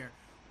self-care.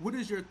 What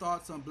is your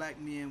thoughts on Black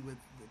men with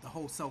the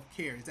whole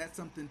self-care? Is that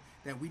something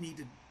that we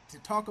need to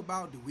talk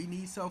about? Do we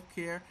need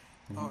self-care?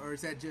 Or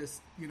is that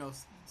just,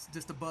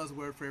 just a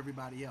buzzword for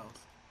everybody else?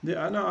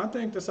 Yeah, I know. I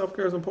think that self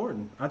care is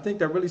important. I think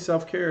that really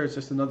self care is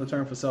just another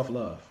term for self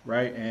love,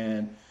 right?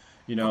 And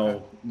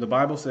the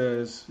Bible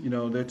says,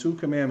 there are two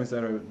commandments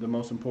that are the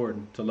most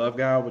important: to love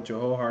God with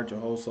your whole heart, your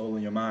whole soul,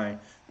 and your mind.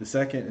 The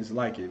second is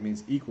like it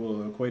means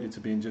equal, equated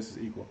to being just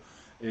as equal.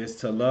 Is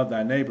to love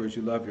thy neighbor as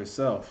you love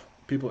yourself.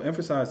 People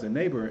emphasize the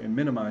neighbor and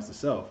minimize the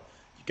self.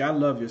 You gotta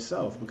love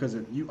yourself, because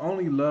if you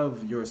only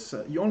love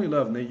yourself, you only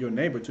love your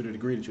neighbor to the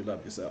degree that you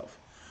love yourself.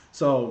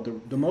 So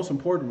the most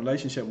important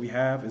relationship we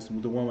have is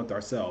the one with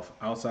ourselves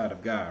outside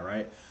of God,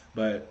 right?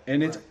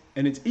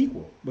 It's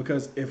equal,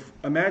 because if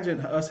imagine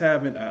us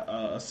having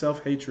a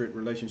self-hatred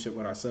relationship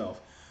with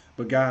ourselves,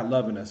 but God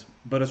loving us,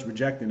 but us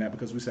rejecting that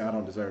because we say, "I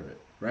don't deserve it,"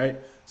 right?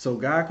 So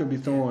God could be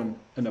throwing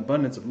an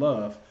abundance of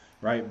love,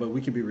 right? But we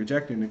can be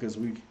rejecting it because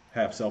we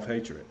have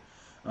self-hatred.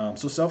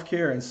 So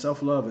self-care and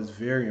self-love is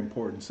very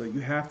important. So you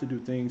have to do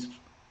things.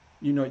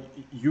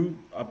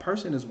 A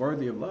person is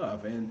worthy of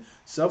love, and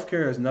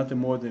self-care is nothing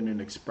more than an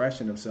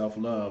expression of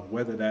self-love,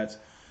 whether that's,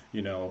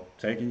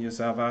 taking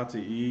yourself out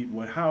to eat,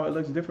 how it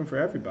looks different for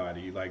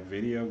everybody, like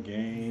video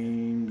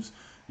games,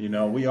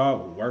 we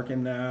all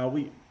working now.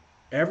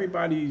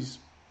 Everybody's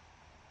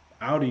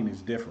outing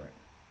is different,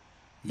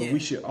 but we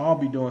should all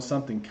be doing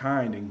something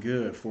kind and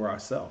good for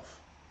ourselves.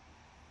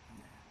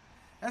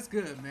 That's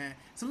good, man.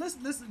 So let's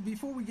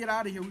before we get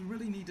out of here, we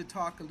really need to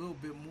talk a little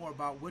bit more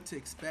about what to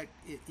expect.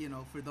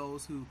 For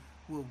those who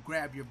will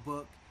grab your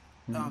book.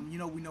 We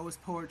know it's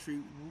poetry.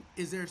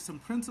 Is there some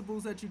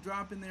principles that you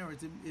drop in there, or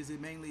is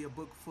it mainly a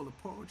book full of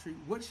poetry?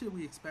 What should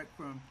we expect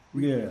from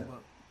reading the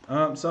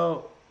book?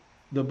 So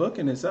the book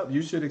in itself,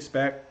 you should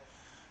expect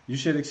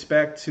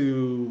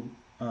to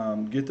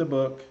get the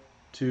book,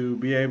 to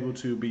be able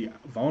to be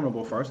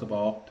vulnerable, first of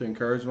all, to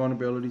encourage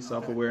vulnerability,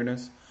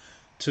 self-awareness,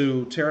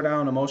 to tear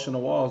down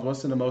emotional walls.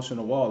 What's an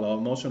emotional wall? An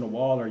emotional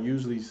wall are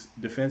usually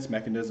defense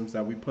mechanisms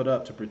that we put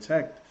up to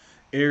protect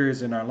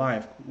areas in our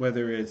life,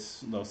 whether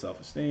it's low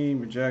self-esteem,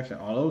 rejection,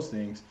 all those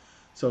things.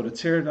 So to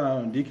tear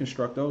down and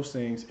deconstruct those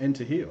things and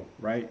to heal,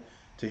 right?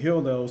 To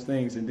heal those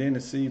things, and then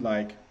to see,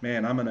 like,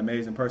 man, I'm an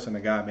amazing person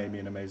and God made me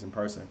an amazing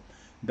person.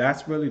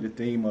 That's really the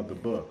theme of the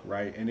book,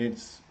 right? And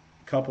it's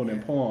coupled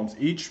in poems.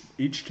 Each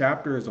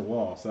chapter is a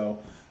wall.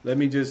 So let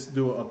me just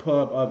do a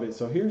pub of it.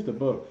 So here's the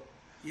book.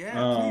 Yeah,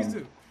 please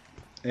do.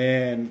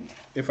 And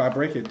if I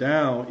break it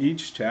down,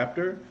 each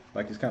chapter,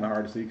 like it's kind of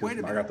hard to see because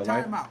Wait a I got the minute,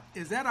 light. time out.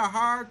 Is that a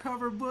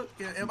hardcover book?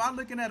 Am I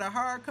looking at a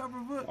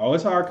hardcover book? Oh,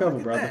 it's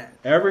hardcover, brother. that.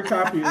 Every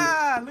copy is Look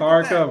at that.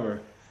 hardcover.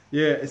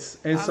 Yeah,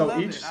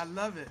 I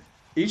love it.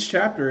 each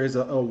chapter is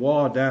a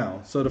wall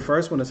down. So the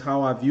first one is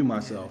how I view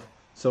myself.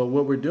 So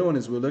what we're doing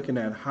is we're looking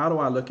at how do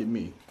I look at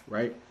me,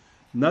 right?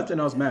 Nothing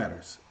else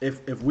matters.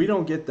 If we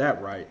don't get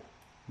that right,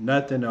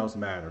 nothing else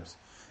matters.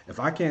 If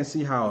I can't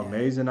see how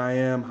amazing I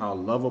am, how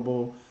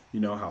lovable,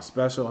 how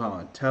special, how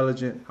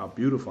intelligent, how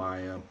beautiful I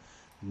am,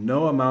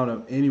 no amount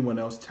of anyone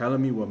else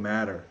telling me will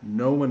matter.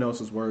 No one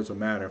else's words will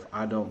matter if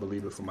I don't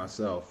believe it for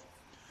myself.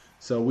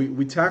 So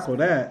we tackle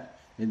that.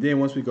 And then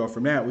once we go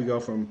from that, we go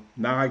from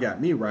now I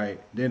got me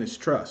right, then it's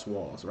trust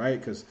walls, right?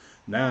 Because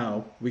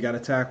now we got to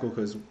tackle,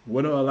 because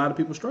what do a lot of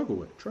people struggle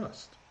with?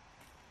 Trust,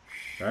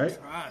 right?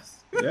 Trust.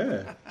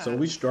 Yeah. So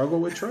we struggle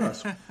with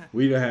trust.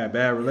 We either have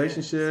bad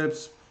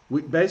relationships.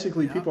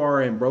 People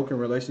are in broken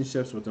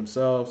relationships with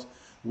themselves.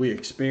 We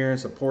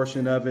experience a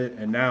portion of it,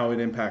 and now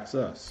it impacts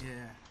us. Yeah.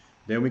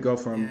 Then we go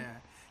from.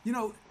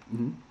 Yeah.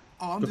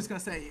 Oh, I'm just going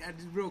to say,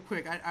 real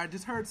quick, I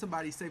just heard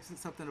somebody say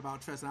something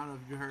about trust. And I don't know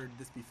if you heard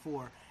this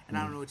before, and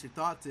I don't know what your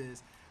thoughts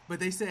is. But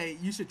they say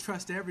you should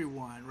trust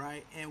everyone,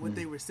 right? And what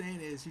they were saying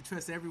is you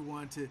trust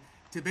everyone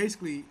to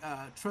basically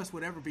trust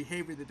whatever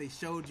behavior that they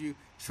showed you.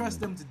 Trust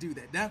them to do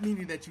that. Not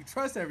meaning that you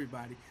trust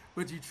everybody,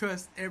 but you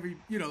trust the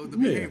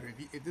behavior.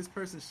 If this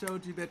person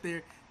showed you that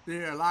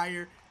they're a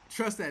liar,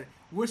 trust that.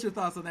 What's your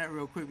thoughts on that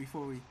real quick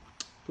before we...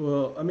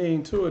 Well, I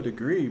mean, to a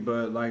degree,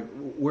 but like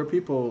where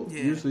people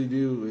usually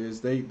do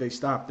is they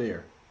stop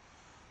there.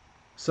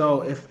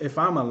 So if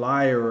I'm a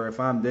liar, or if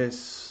I'm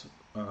this,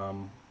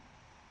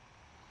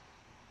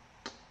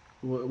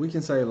 we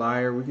can say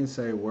liar, we can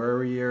say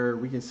worrier,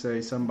 we can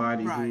say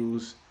somebody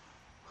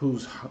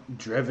who's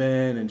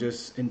driven and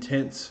just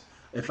intense.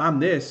 If I'm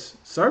this,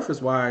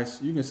 surface wise,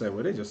 you can say,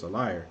 well, they're just a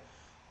liar.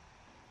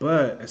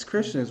 But as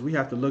Christians, we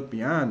have to look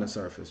beyond the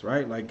surface,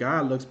 right? Like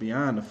God looks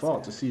beyond the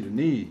fault to see the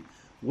need.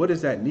 What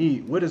is that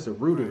need? What is the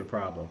root of the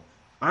problem?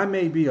 I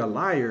may be a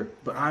liar,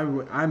 but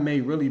I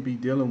may really be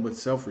dealing with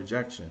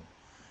self-rejection.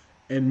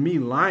 And me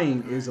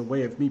lying is a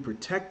way of me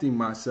protecting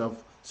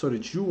myself so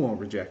that you won't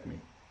reject me.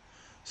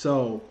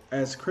 So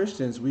as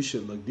Christians, we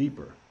should look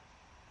deeper.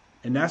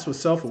 And that's what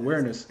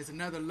self-awareness... It's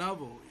another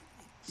level.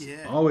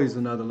 Yeah. Always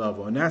another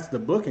level. And that's the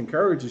book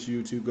encourages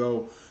you to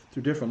go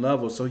through different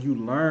levels. So you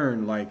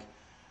learn, like,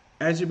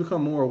 as you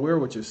become more aware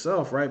with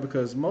yourself, right?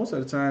 Because most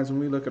of the times when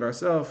we look at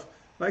ourselves,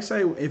 like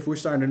say if we're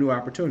starting a new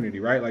opportunity,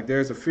 right? Like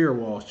there's a fear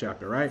walls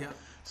chapter, right? Yep.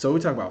 So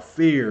we talk about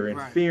fear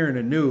and fearing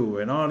the new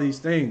and all these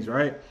things,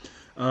 right?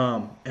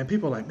 And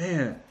people are like,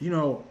 man,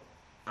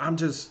 I'm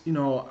just,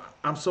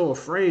 I'm so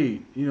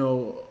afraid,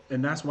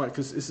 and that's why,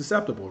 because it's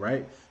susceptible,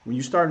 right? When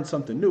you're starting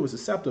something new, it's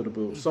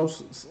susceptible. So,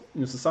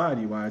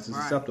 society-wise, it's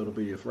susceptible to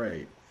be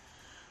afraid.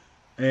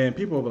 And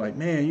people will be like,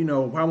 man,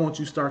 why won't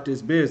you start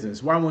this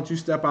business? Why won't you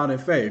step out in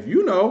faith?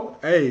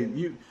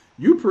 Hey,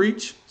 you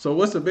preach. So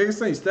what's the biggest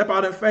thing? Step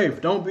out in faith.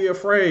 Don't be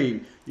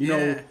afraid.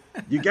 You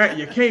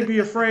can't be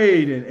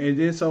afraid. And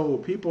then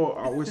so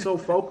we're so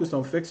focused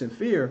on fixing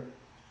fear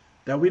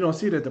that we don't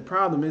see that the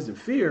problem isn't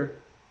fear.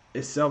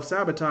 It's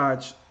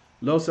self-sabotage,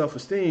 low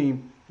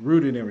self-esteem,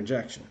 rooted in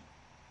rejection.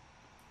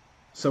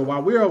 So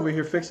while we're over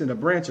here fixing the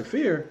branch of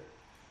fear,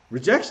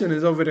 rejection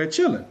is over there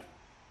chilling,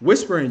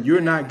 whispering,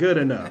 you're not good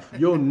enough.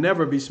 You'll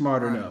never be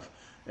smart enough.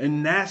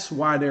 And that's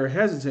why they're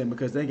hesitant,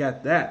 because they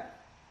got that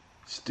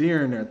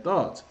steering their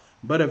thoughts.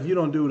 But if you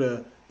don't do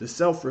the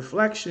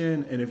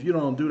self-reflection, and if you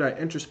don't do that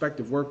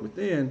introspective work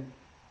within,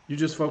 you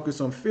just focus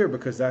on fear,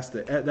 because that's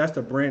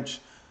the branch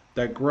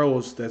that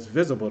grows, that's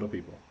visible to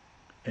people.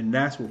 And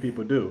that's what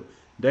people do.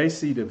 They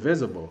see the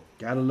visible.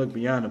 Got to look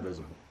beyond the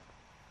visible.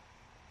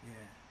 Yeah.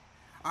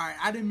 All right.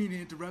 I didn't mean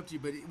to interrupt you,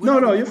 but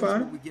no, you're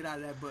fine. We get out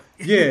of that book.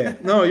 Yeah.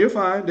 No, you're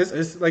fine. This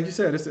is, like you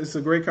said, it's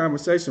a great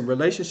conversation.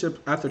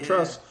 Relationship after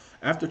trust.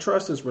 After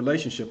trust is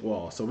relationship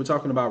wall. So we're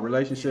talking about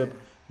relationship,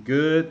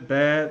 good,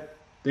 bad,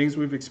 things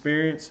we've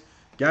experienced.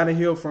 Got to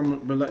heal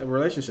from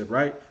relationship,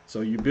 right?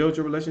 So you build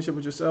your relationship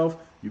with yourself.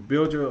 You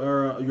build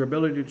your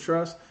ability to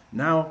trust.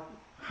 Now,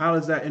 how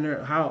does that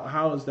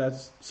how does that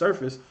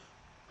surface?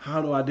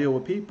 How do I deal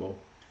with people?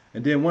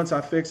 And then once I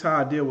fix how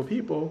I deal with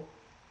people,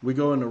 we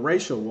go into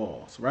racial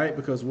walls, right?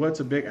 Because what's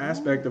a big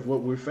aspect of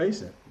what we're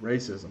facing?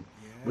 Racism,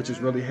 which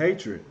is really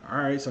hatred. All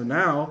right, so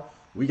now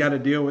we got to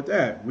deal with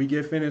that. We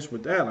get finished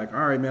with that. Like,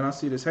 all right, man, I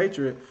see this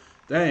hatred.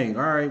 Dang,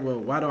 all right, well,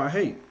 why do I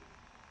hate?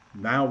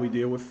 Now we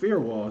deal with fear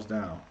walls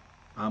down.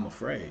 I'm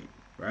afraid,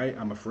 right?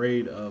 I'm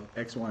afraid of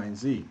X, Y, and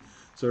Z.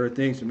 So there are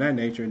things from that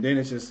nature. And then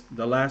it's just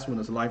the last one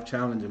is life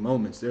challenging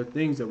moments. There are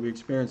things that we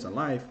experience in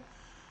life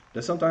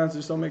that sometimes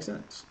just don't make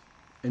sense.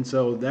 And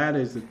so that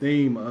is the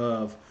theme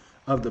of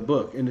the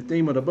book. And the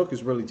theme of the book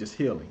is really just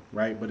healing,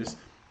 right? But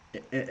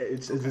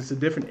it's a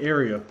different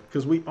area,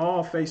 because we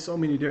all face so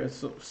many different...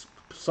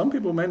 Some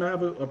people may not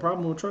have a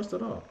problem with trust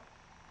at all.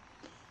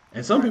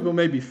 And some Right. people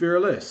may be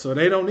fearless, so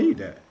they don't need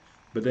that.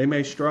 But they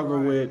may struggle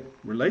Right. with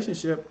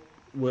relationship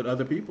with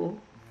other people.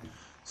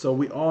 So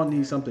we all need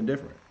Yeah. something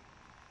different.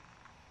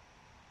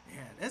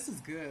 Yeah, this is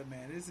good,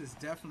 man. This is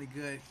definitely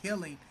good.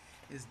 Healing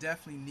is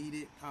definitely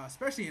needed,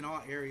 especially in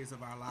all areas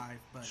of our life.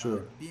 But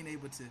Sure. being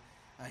able to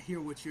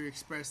hear what you're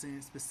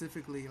expressing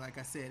specifically, like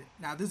I said,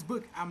 now this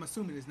book, I'm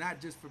assuming, is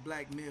not just for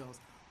black males.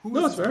 Who No,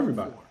 is it's this for book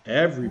everybody. for? Who would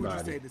you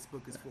Everybody. say this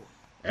book is for?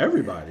 Yeah.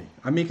 Everybody.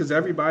 I mean, because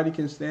everybody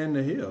can stand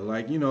to heal.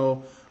 Like,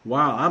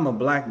 while I'm a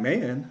black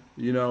man,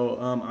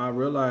 I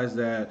realize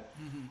that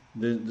Hmm.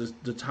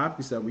 the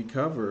topics that we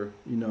cover,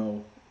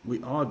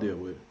 we all deal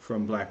with,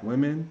 from black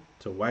women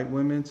to white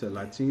women to Yeah.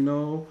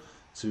 Latino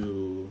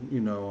to,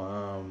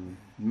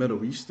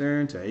 Middle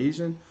Eastern to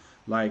Asian.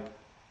 Like,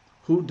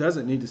 who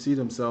doesn't need to see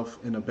themselves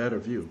in a better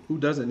view? Who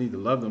doesn't need to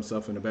love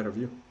themselves in a better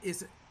view?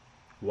 It's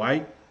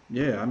White?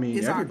 Yeah, I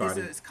mean,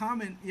 everybody. it's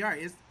common. Yeah,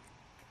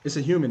 It's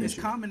a human it's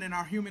issue. common in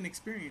our human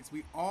experience.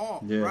 We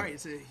all, Yeah. right?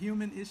 It's a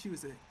human issue.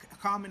 It's a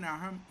common in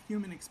our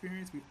human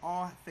experience. We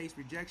all face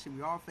rejection.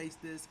 We all face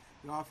this.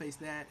 We all face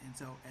that. And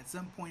so, at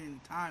some point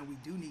in time, we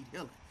do need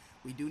healing.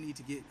 We do need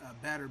to get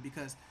better,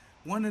 because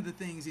one of the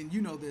things, and you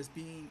know this,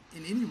 being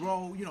in any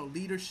role,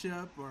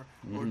 leadership or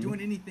Hmm.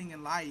 doing anything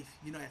in life,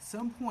 at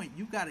some point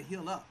you've got to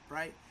heal up,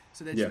 right?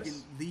 So that you can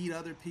Yes. lead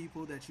other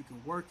people, that you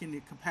can work in the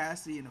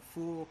capacity in a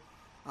full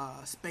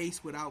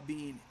space without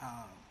being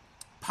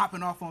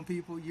popping off on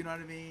people. You know what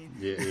I mean?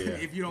 Yeah, yeah,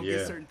 If you don't get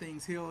yeah. certain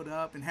things healed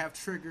up and have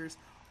triggers,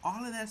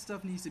 all of that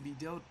stuff needs to be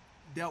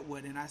dealt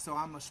with. And so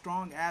I'm a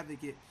strong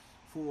advocate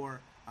for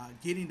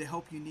getting the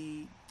help you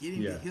need,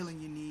 getting the Yes.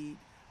 healing you need,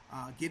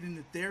 getting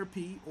the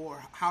therapy,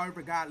 or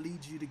however God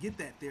leads you to get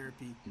that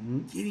therapy,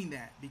 Hmm. getting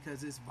that,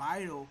 because it's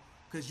vital.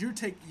 Because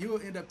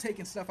you'll end up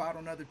taking stuff out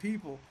on other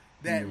people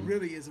that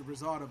really is a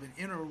result of an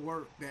inner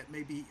work, that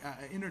may be an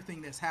inner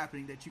thing that's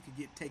happening that you could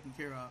get taken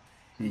care of,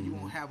 and you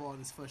won't have all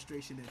this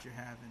frustration that you're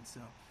having. So,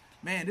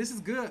 man, this is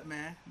good,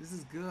 man. This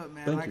is good,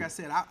 man. Thank Like you. I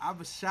said, I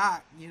was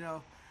shocked,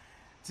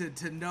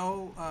 to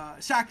know,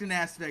 shocked an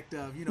aspect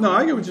of, No,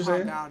 I get what we've you're hung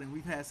saying. out and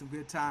we've had some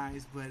good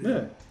times, but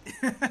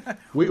Yeah.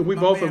 We my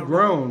both have man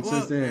wrote a grown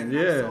since book, man, then. and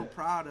I'm Yeah. so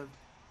proud of.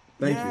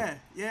 Thank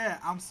you. Yeah,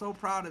 I'm so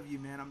proud of you,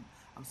 man.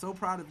 I'm so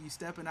proud of you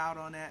stepping out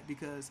on that,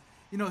 because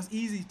it's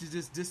easy to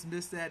just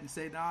dismiss that and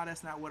say, "No,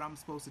 that's not what I'm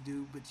supposed to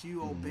do." But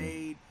you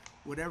obeyed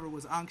whatever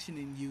was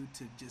unctioning you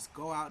to just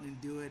go out and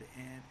do it,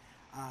 and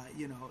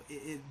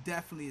it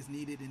definitely is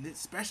needed, and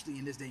especially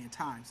in this day and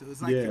time. So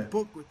it's like Yeah. your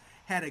book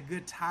had a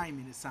good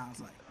timing. It sounds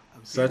like a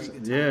very Such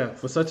good yeah, timing.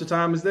 for such a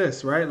time as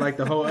this, right? Like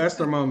the whole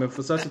Esther moment.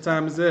 For such a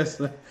time as this,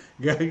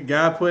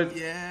 God put.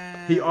 He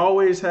Yeah,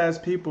 always has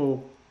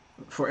people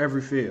for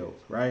every field,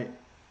 right?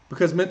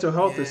 Because mental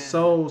health is yeah,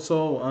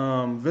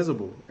 so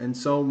visible and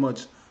so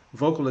much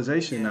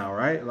vocalization yeah. now,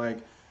 right? Like,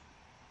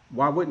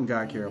 why wouldn't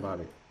God care Hmm. about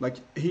it? Like,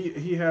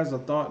 he has a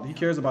thought. He Yeah.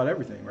 cares about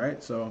everything,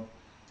 right? So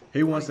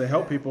he Oh wants to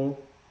help yeah. people,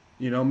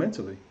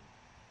 mentally.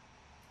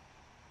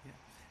 Yeah.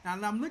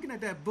 Now I'm looking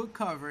at that book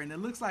cover, and it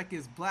looks like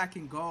it's black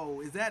and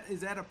gold. Is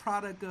that a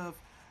product of?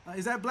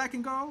 Is that black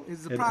and gold?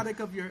 Is it a It, product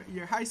of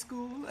your high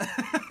school?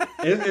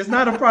 it's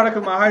not a product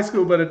of my high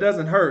school, but it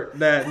doesn't hurt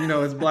that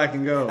it's black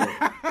and gold.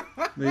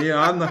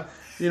 I'm not,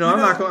 you know,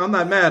 I'm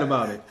not mad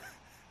about it.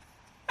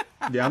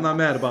 Yeah, I'm not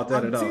mad about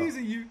that I'm at all.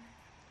 teasing you.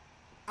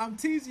 I'm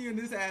teasing you in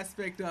this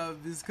aspect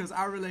of this, because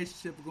our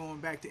relationship going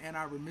back to Ann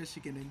Arbor,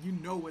 Michigan, and you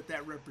know what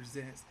that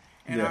represents.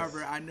 Ann Yes.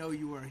 Arbor, I know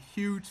you are a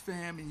huge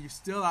fan, and you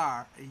still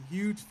are a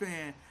huge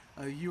fan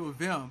of U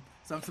of M.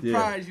 So I'm Yeah.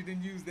 surprised you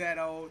didn't use that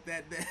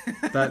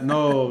That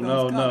no, those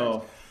no,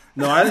 colors.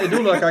 no, no. It do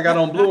look like I got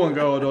on blue and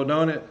gold though,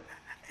 don't it?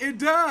 It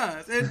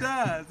does. It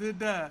does. It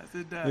does.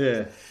 It does.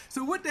 Yeah.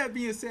 So with that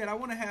being said, I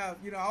want to have,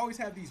 I always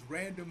have these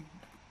random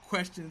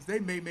questions. They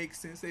may make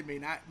sense. They may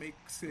not make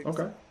sense.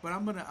 Okay. But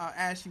I'm going to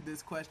ask you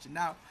this question.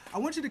 Now, I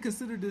want you to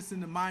consider this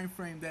in the mind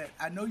frame that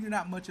I know you're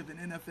not much of an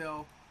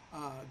NFL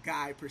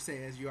guy per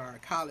se, as you are a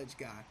college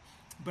guy.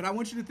 But I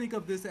want you to think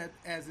of this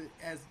as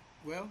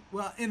well,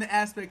 in the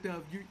aspect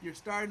of you're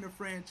starting a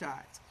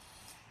franchise,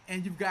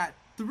 and you've got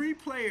three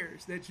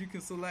players that you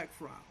can select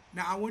from.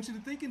 Now, I want you to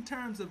think in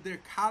terms of their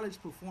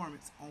college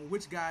performance, on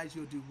which guys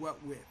you'll do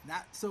what with.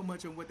 Not so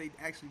much on what they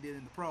actually did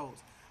in the pros,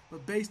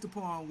 but based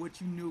upon what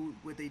you knew,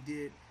 what they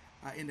did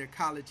in their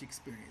college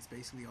experience,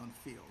 basically on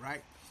the field,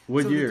 right?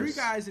 What So the three years?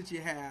 guys that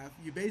you have,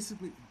 you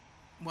basically,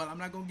 well, I'm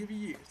not going to give you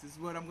years. This is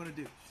what I'm going to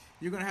do.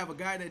 You're going to have a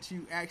guy that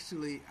you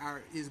actually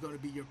is going to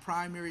be your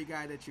primary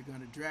guy that you're going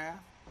to draft.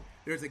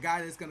 There's a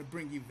guy that's going to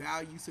bring you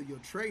value, so you'll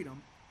trade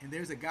him. And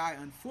there's a guy,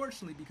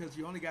 unfortunately, because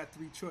you only got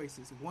three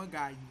choices, one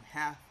guy you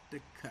have to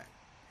cut.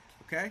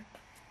 Okay?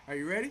 Are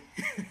you ready?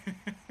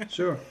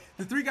 Sure.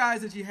 The three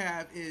guys that you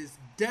have is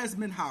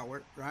Desmond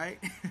Howard, right?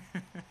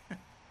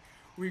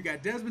 We've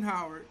got Desmond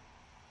Howard,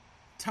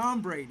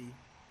 Tom Brady,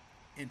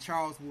 and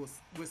Charles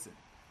Woodson.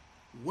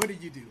 What do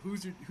you do?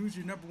 Who's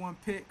your number one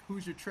pick?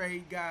 Who's your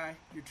trade guy,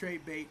 your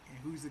trade bait, and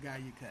who's the guy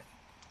you cut?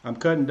 I'm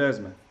cutting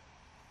Desmond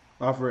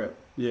off rip.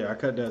 Yeah, I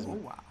cut Oh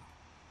Desmond. wow!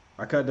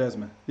 I cut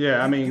Desmond.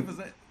 Yeah, I mean, Give us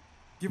that.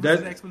 Give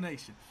us an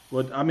explanation.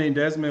 Well, I mean,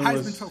 Desmond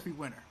Heisman was Trophy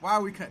winner. Why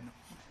are we cutting him?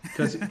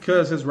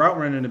 because his route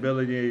running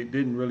ability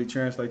didn't really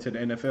translate to the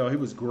NFL. He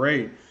was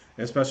great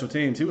at special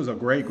teams. He was a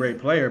great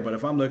player. But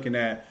if I'm looking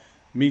at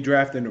me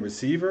drafting a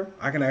receiver,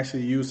 I can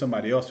actually use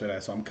somebody else for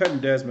that. So I'm cutting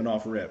Desmond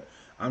off rip.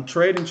 I'm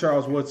trading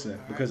Charles Woodson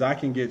because I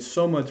can get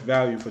so much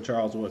value for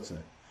Charles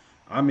Woodson.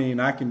 I mean,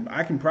 I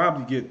can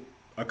probably get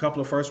a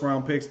couple of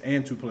first-round picks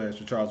and 2 players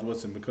for Charles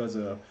Woodson because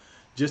of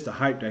just the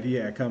hype that he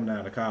had coming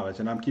out of college.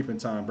 And I'm keeping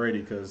Tom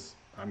Brady because,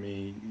 I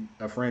mean,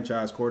 a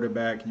franchise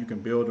quarterback, you can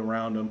build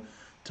around him.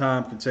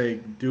 Tom can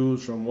take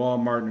dudes from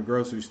Walmart and the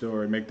grocery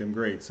store and make them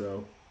great.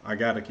 So I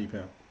got to keep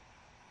him.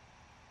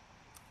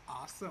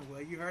 Awesome.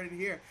 Well, you heard it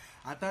here.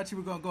 I thought you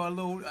were going to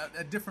go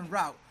a different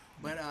route,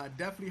 but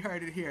definitely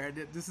heard it here.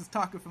 This is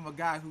talking from a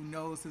guy who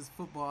knows his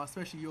football,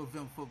 especially U of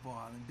M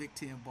football and Big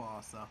Ten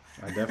ball. So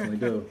I definitely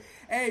do.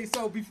 Hey,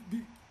 so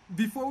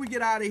before we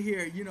get out of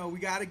here, we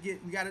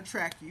gotta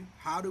track you.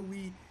 How do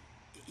we,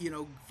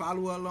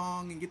 follow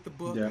along and get the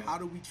book? Yeah. How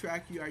do we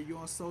track you? Are you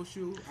on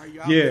social? Are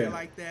you out there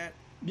like that?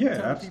 Yeah,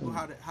 Tell absolutely.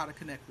 people how to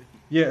connect with you.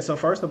 Yeah, so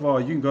first of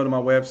all, you can go to my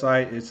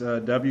website. It's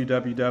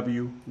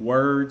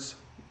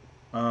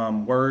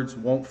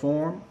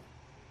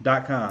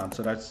www.wordswontform.com.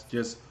 So that's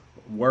just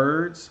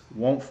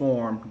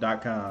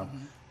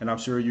wordswontform.com. And I'm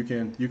sure you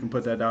can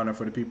put that down there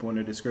for the people in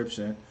the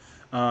description.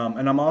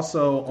 And I'm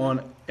also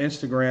on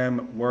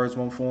Instagram, Words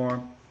Won't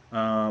Form.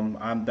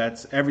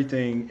 That's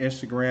everything,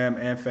 Instagram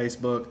and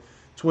Facebook,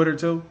 Twitter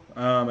too.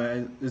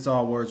 It's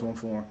all Words Won't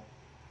Form.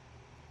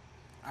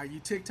 Are you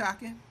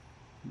TikToking?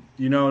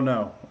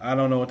 No. I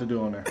don't know what to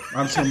do on there.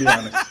 I'm just going to be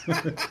honest.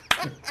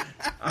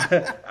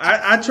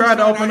 I tried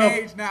to open up.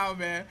 Age now,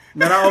 man.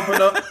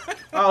 I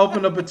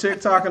opened up a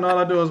TikTok and all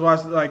I do is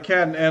watch like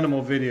cat and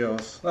animal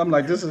videos. I'm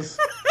like,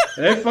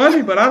 they're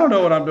funny, but I don't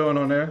know what I'm doing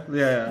on there.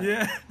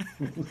 Yeah.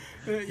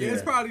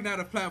 It's probably not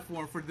a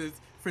platform for this.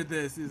 It's a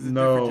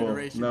different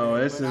generation. No,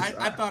 man. it's just.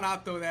 I thought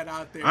I'd throw that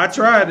out there. I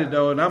tried it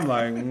though, and I'm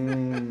like,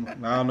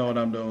 I don't know what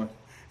I'm doing.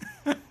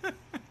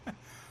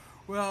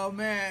 Well,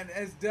 man,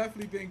 it's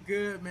definitely been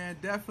good, man.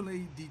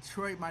 Definitely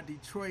Detroit, my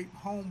Detroit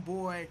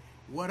homeboy.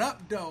 What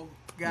up, though,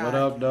 guy? What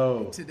up,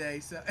 though?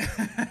 Today, so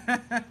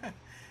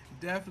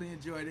definitely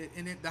enjoyed it.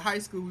 And at the high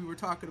school we were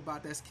talking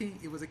about, that's King.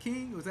 It was a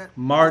King. Was that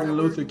Martin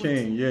Luther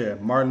King? Yeah,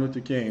 Martin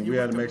Luther King. We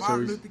had to make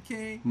sure.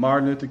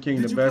 Martin Luther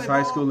King, the best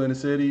high school in the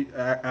city.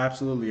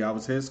 Absolutely, I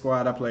was his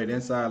squad. I played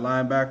inside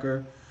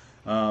linebacker.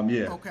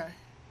 Yeah. Okay.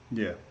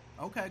 Yeah.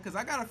 Okay, because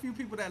I got a few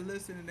people that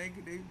listen, and they've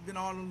been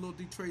all in the little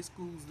Detroit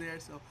schools there.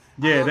 So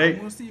yeah, I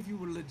want to see if you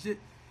were legit.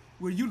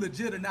 Were you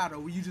legit or not,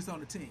 or were you just on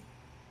the team?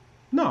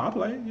 No, I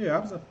played. Yeah, I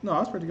was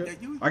pretty good.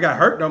 Yeah, I got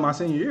hurt though my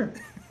senior year.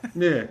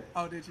 Yeah.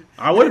 Oh, did you?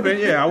 I would have been.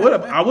 Yeah, I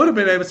would have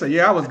been able to say,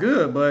 yeah, I was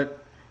good.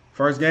 But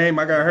first game,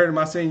 I got hurt in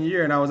my senior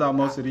year, and I was out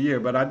most of the year.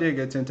 But I did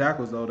get 10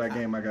 tackles though that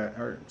game. I got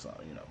hurt. So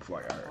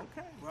before I got hurt.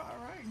 Okay. Well, all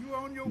right. You were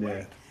on your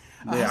way.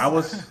 Yeah, I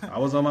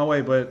was on my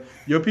way. But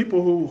your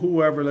people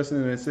whoever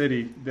listening in the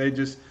city,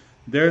 there's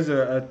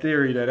a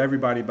theory that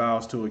everybody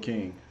bows to a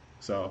king.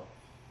 So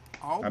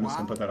I'm just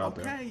gonna put that out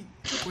there. Okay.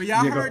 Well,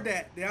 y'all heard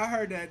that. Y'all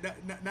heard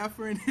that. Not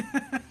for any.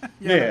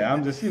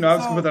 I'm just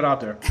gonna put that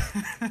out there.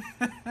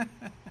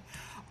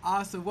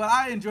 Awesome. Well,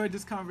 I enjoyed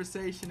this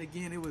conversation.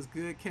 Again, it was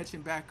good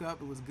catching back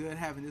up. It was good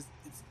having this.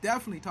 It's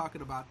definitely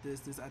talking about this.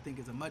 This, I think,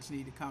 is a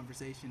much-needed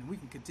conversation. We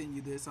can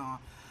continue this on.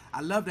 I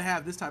love to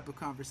have this type of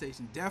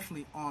conversation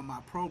definitely on my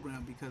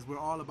program because we're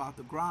all about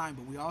the grind,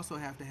 but we also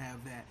have to have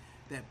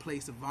that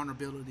place of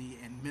vulnerability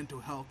and mental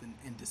health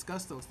and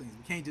discuss those things.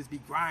 We can't just be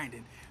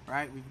grinding,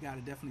 right? We've got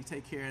to definitely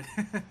take care of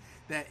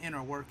that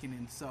inner working.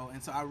 And so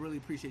I really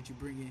appreciate you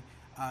bringing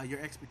your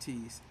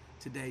expertise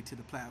today to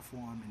the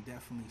platform and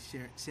definitely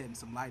shedding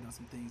some light on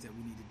some things that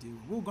we need to do.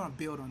 And we're going to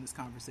build on this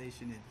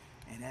conversation,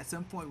 and at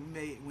some point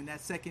when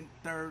that second,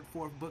 third,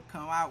 fourth book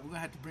come out, we're going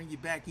to have to bring you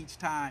back each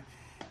time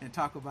and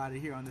talk about it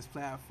here on this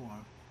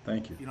platform.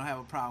 Thank you. If you don't have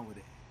a problem with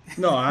it.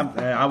 No,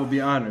 I would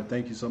be honored.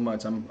 Thank you so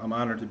much. I'm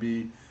honored to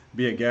be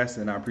a guest,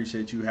 and I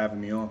appreciate you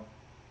having me on.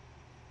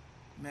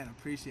 Man, I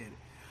appreciate it.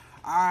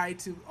 All right,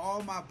 to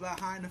all my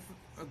Behind the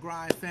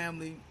Grind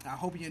family, I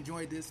hope you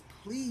enjoyed this.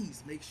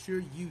 Please make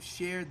sure you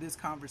share this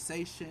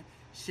conversation,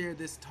 share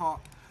this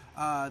talk,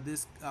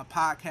 this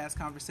podcast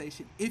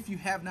conversation. If you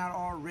have not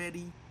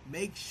already,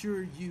 make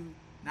sure you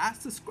not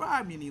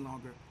subscribe any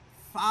longer.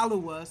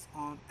 Follow us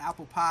on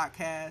Apple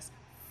Podcasts.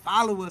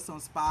 Follow us on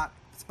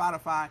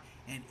Spotify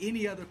and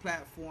any other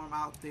platform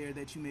out there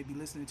that you may be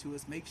listening to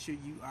us. Make sure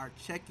you are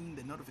checking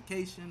the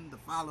notification, the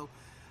follow,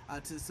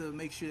 to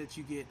make sure that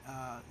you get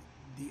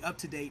the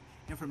up-to-date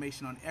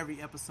information on every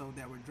episode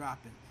that we're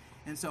dropping.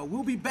 And so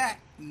we'll be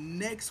back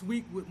next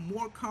week with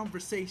more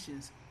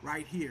conversations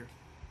right here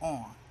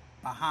on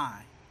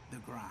Behind the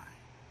Grind.